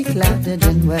actions speak louder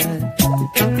than words.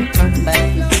 But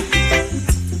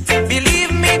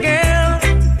believe me, girl,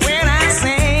 when I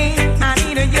say I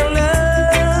need your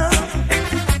love,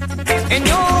 and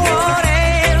no one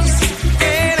else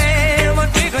can ever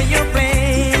take your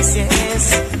place, yes.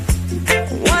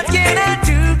 What can I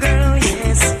do, girl,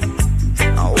 yes?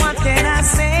 What can I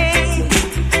say?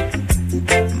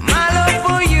 My love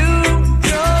for you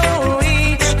grows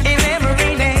each and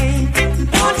every day.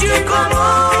 Won't you come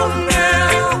home,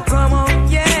 girl? Come on,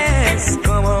 yes,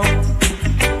 come on.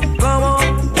 Come on,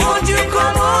 won't you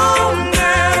come home,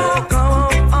 girl? Come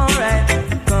on, alright,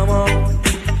 come on,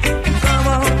 come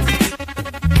on.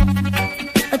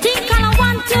 I think I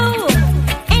want to.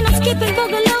 Ain't no skipping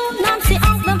boogaloo. Nancy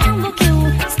off the bongo cue.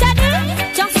 Steady,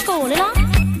 just cool it on.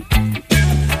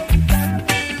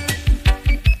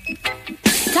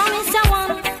 Tell me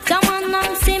someone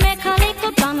Nancy make a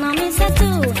little plan. I miss a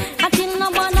two. I tell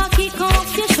nobody kick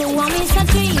off your shoe. I miss a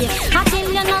three. I tell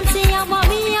you Nancy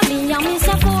I miss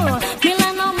a four. Me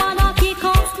let nobody kick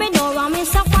off me door. I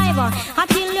miss a five. I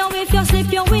tell you if you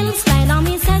slip you will slide. I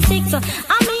miss a six.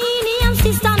 I mean and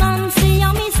sister Nancy I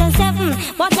miss a seven.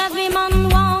 But every man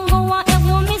want go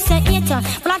whatever miss a eight.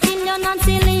 But I tell you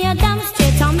Nancy lay you damn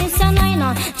straight. I miss a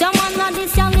nine. Joanna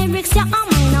this your lyrics you are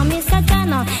mine. I miss a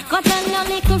ten. Go tell your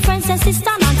little friends say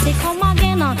sister Nancy come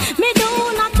again. Me do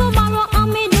not to borrow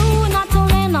and me do not to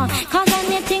lend. Cause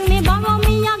anything me borrow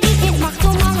me I give it back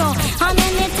tomorrow. And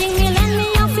anything me lend me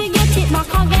I forget it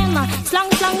back again.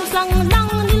 Slang, slang, slang,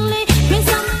 down, dilly. Me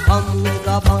sang. Come we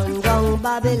go burn down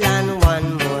Babylon one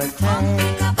more time.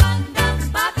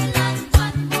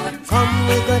 Come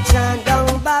we go chant down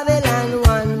Babylon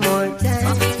one more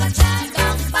time.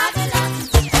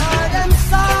 Oh, them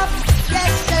soft,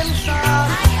 yes, them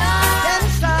soft. Them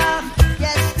soft,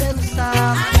 yes, them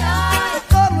soft.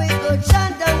 Come we go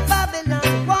chant down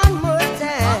Babylon one more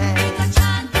time.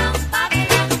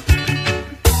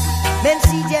 Men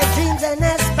see their dreams and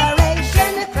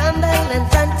aspiration crumble in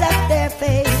front of their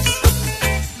face,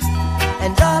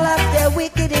 and all of their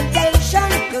wicked intention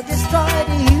to destroy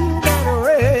the human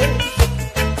race.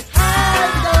 How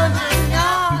don't you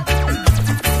know?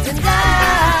 And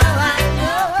how I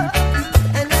know,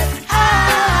 and that's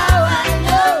how I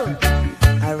know.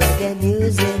 A reggae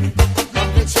music,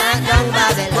 come to chant down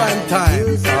Babylon. Primetime.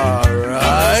 Music,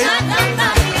 Alright. chant down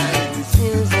Babylon. This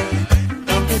music,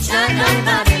 come to chant down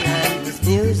Babylon. This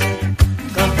music,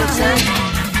 come to chant.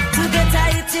 To get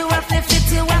tight, you have to fit,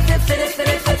 you have to fit it.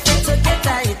 To get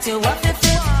tight, you have to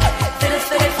fit it.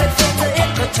 To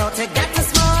it, but you got to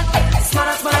smart. Smart,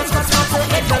 to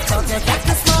it, but you got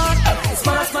to smart.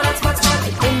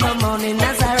 In the morning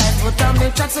as I ride, put on me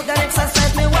tracks, so got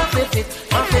exercise, me want to fit.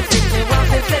 Me want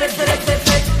to fit it.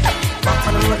 Walk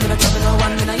on the road, me no trouble, no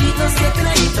one, me no eat, no skip, me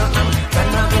no eat, no right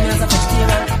now, me as a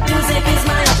vegetarian. Music is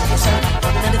my occupation.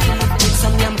 Running on the field, pick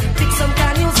some yam, pick some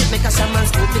can music, make a shaman,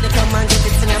 scoop with the come and give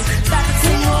it to them. Start to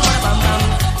sing, oh, bam, bam.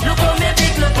 Look how me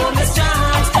big, look how me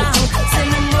strong. Say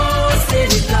me more, say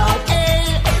it loud,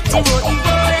 eh. Timo,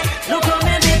 boy, look how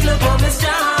me big, look how me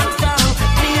strong.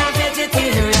 Me a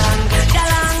vegetarian,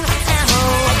 galang, eh, ho.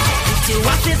 You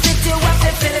want to fit, you want to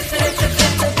fit it.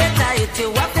 To get tight,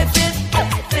 you want to fit it.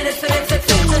 To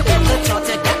get the short,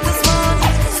 you got the smart.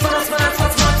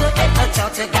 To get the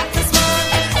short, you got the smart.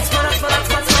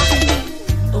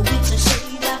 Oh, it's a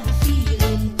shade I'm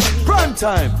feeling.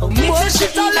 Primetime. It's a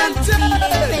shade I'm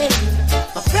feeling.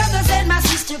 My brothers and my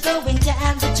sister going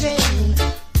down the drain.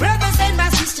 Brothers and my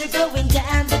sister going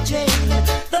down the drain.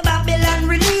 The Babylon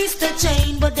released the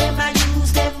chain, but them I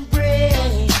use them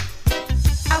brain.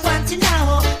 I want to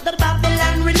know the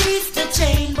Babylon released the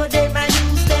chain, but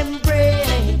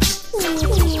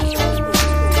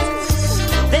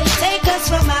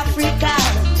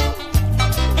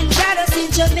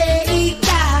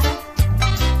Jamaica,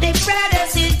 they brought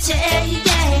us in chains.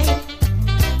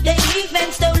 They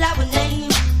even stole our name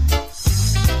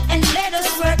and let us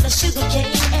work the sugar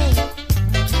cane.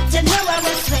 To know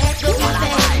our sweat go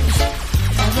away.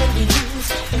 And when we lose,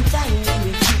 in time we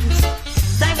refuse.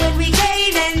 Time when we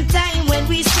gain and time when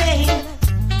we strain.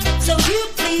 So you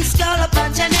please call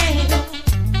upon your name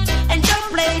and don't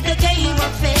play the game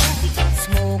of fate.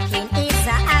 Smoking is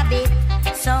a habit,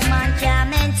 so man can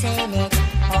maintain it.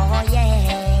 Oh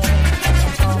yeah.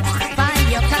 Find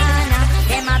your corner,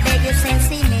 them I beg you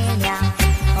sensi mania.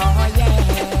 Oh yeah.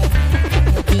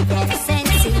 You give them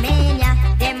sensi mania,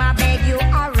 them I beg you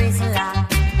a Rizla.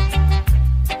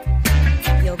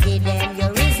 You give them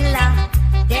your Rizla,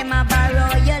 them I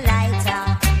borrow your lighter.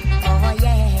 Oh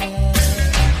yeah.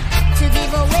 To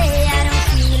give away I don't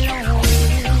feel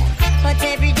lonely, but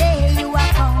every day you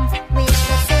are come with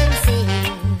the sensi.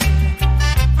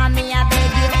 And me I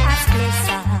beg you a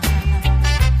splitter.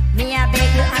 Me I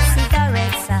beg you a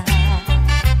cigarette, sir.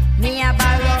 Me I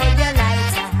borrow your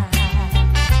lighter.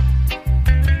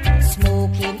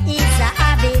 Smoking is a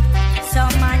habit,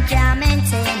 some man can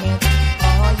maintain it.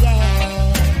 Oh yeah.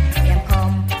 Them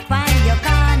come find your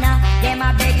corner, them I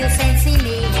beg you sensi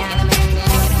mania.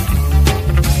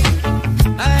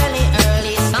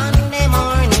 Early Sunday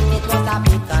morning, it was a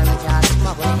big ganja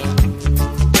smuggling.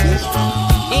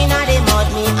 Inna the mud,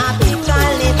 me a pick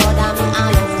and live out and me a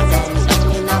load them down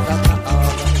in a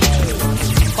bucket.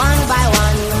 One by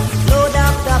one, load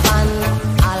up the van,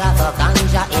 all of the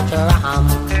ganja it ram.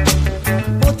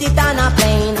 Put it on a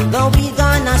plane, go we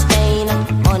gonna Spain.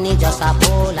 Money just a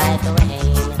pour like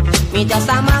rain. Me just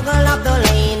a muggle up the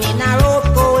lane in a rope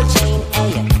gold chain.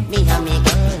 Hey, me and me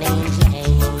girl named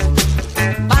Jane.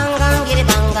 Bang bang, get it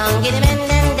men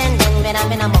den,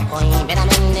 ben a mocoin, ben a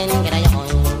men den, get a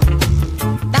yoin.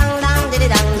 Dang dang, did it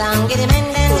dang dang, get it men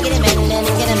den, get a men den,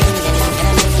 get a men den, get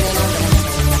a men den.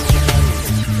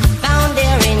 Down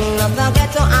there in the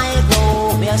ghetto I go,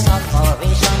 where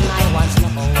separation I once know.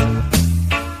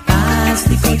 Pass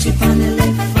the coach on the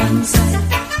left hand side.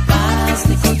 Pass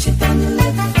the coach on the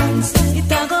left hand side.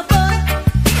 It a go pop,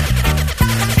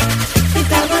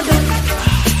 it a go done.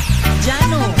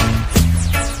 Jano.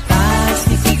 Pass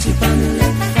the coach on the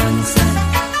left hand side.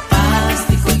 Pass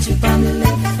the coach on the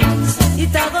left hand side.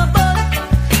 It a go pop,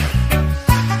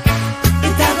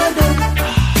 it a go done.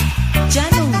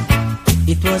 Jano.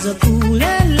 It was a cool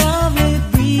and lovely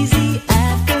breezy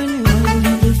afternoon.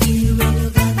 You could feel when you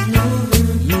got low.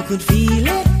 You could feel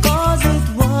it 'cause it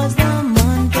was the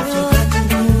month of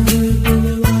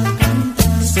June.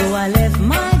 So I left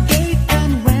my gate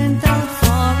and went out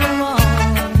for a walk.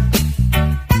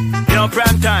 You know,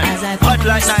 Primetime, hot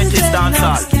like 90s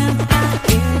dancehall. I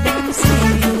hear them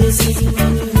sing,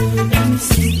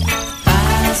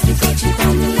 pass the coach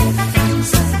on the left hand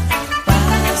side.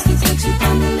 Pass the coach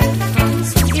on the left hand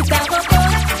side. It a go go,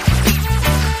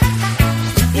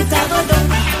 it a go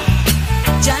done.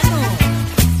 Jano.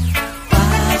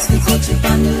 Pass the coach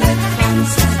on the left hand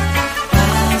side.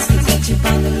 Pass the coach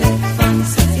on the left hand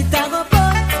side. It a go go,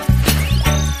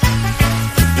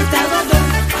 it a go done.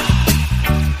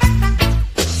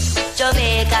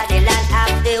 Jamaica, the land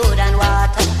of the wood and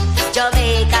water.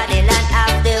 Jamaica, the land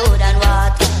of the wood and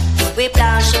water. We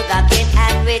plant sugar cane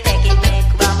and we take it make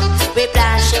rum. We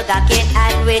plant sugar cane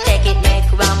and we take it make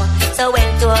rum. So when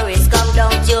tourists come,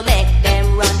 don't you make them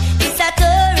run. It's a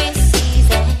tourist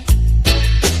season.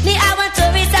 Me, I want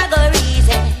tourists, I go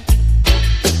reason.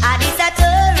 And it's a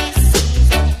tourist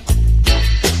season.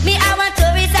 Me, I want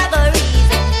tourists, I go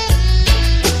reason.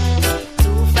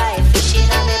 2-5 fishing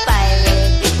on me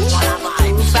pirate.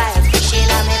 2-5 fishing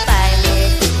on me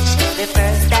pirate. The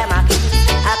first time I kissed,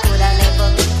 I coulda never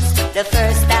missed. The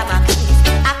first time I kissed,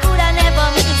 I coulda never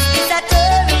missed. It's a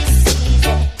tourist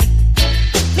season.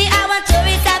 Me, I want tourists.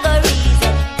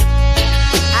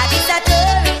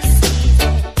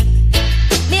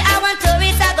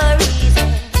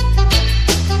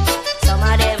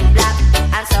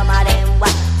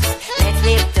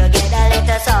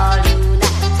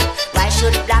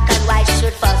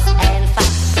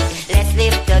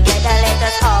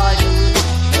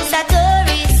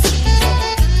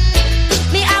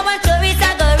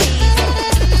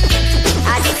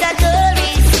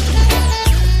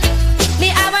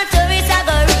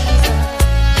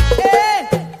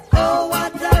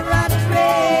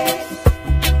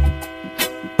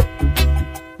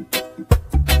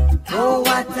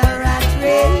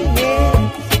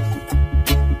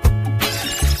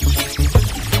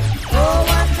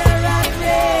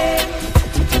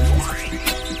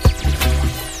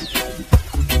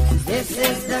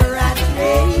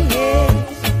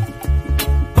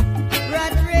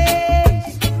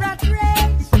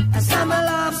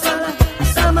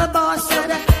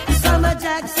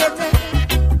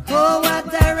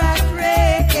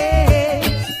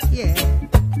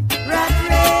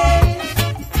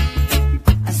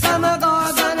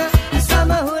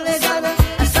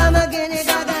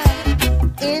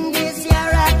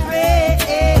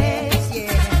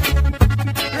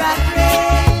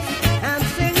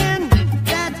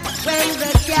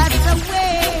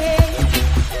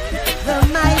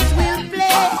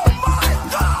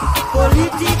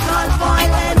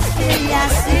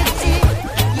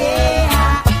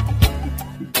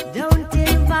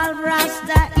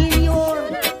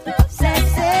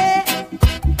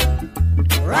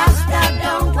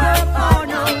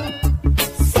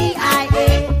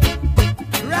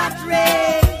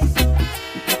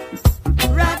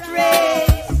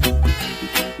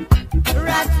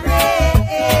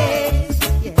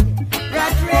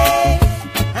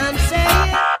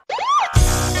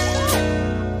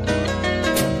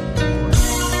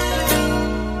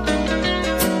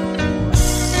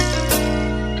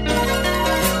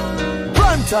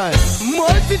 Primetime.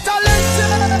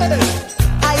 Multi-talented.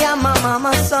 I am my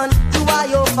mama's son, you are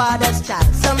your father's child.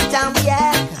 Sometimes we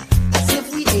act as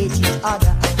if we hate each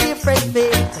other. Different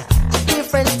faith,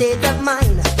 different state of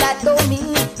mind. That don't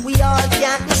mean we all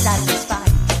can't be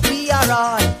satisfied. We are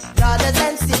all brothers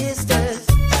and sisters.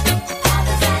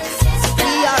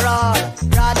 We are all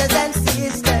brothers and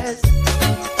sisters.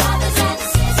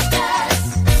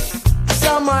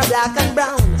 Some are black and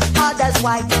brown, others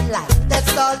white and light.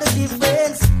 That's all the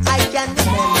difference I can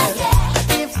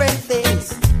remember. Different face,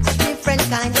 different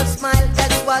kind of smile.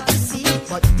 That's what you see,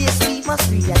 but this we must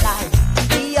realize.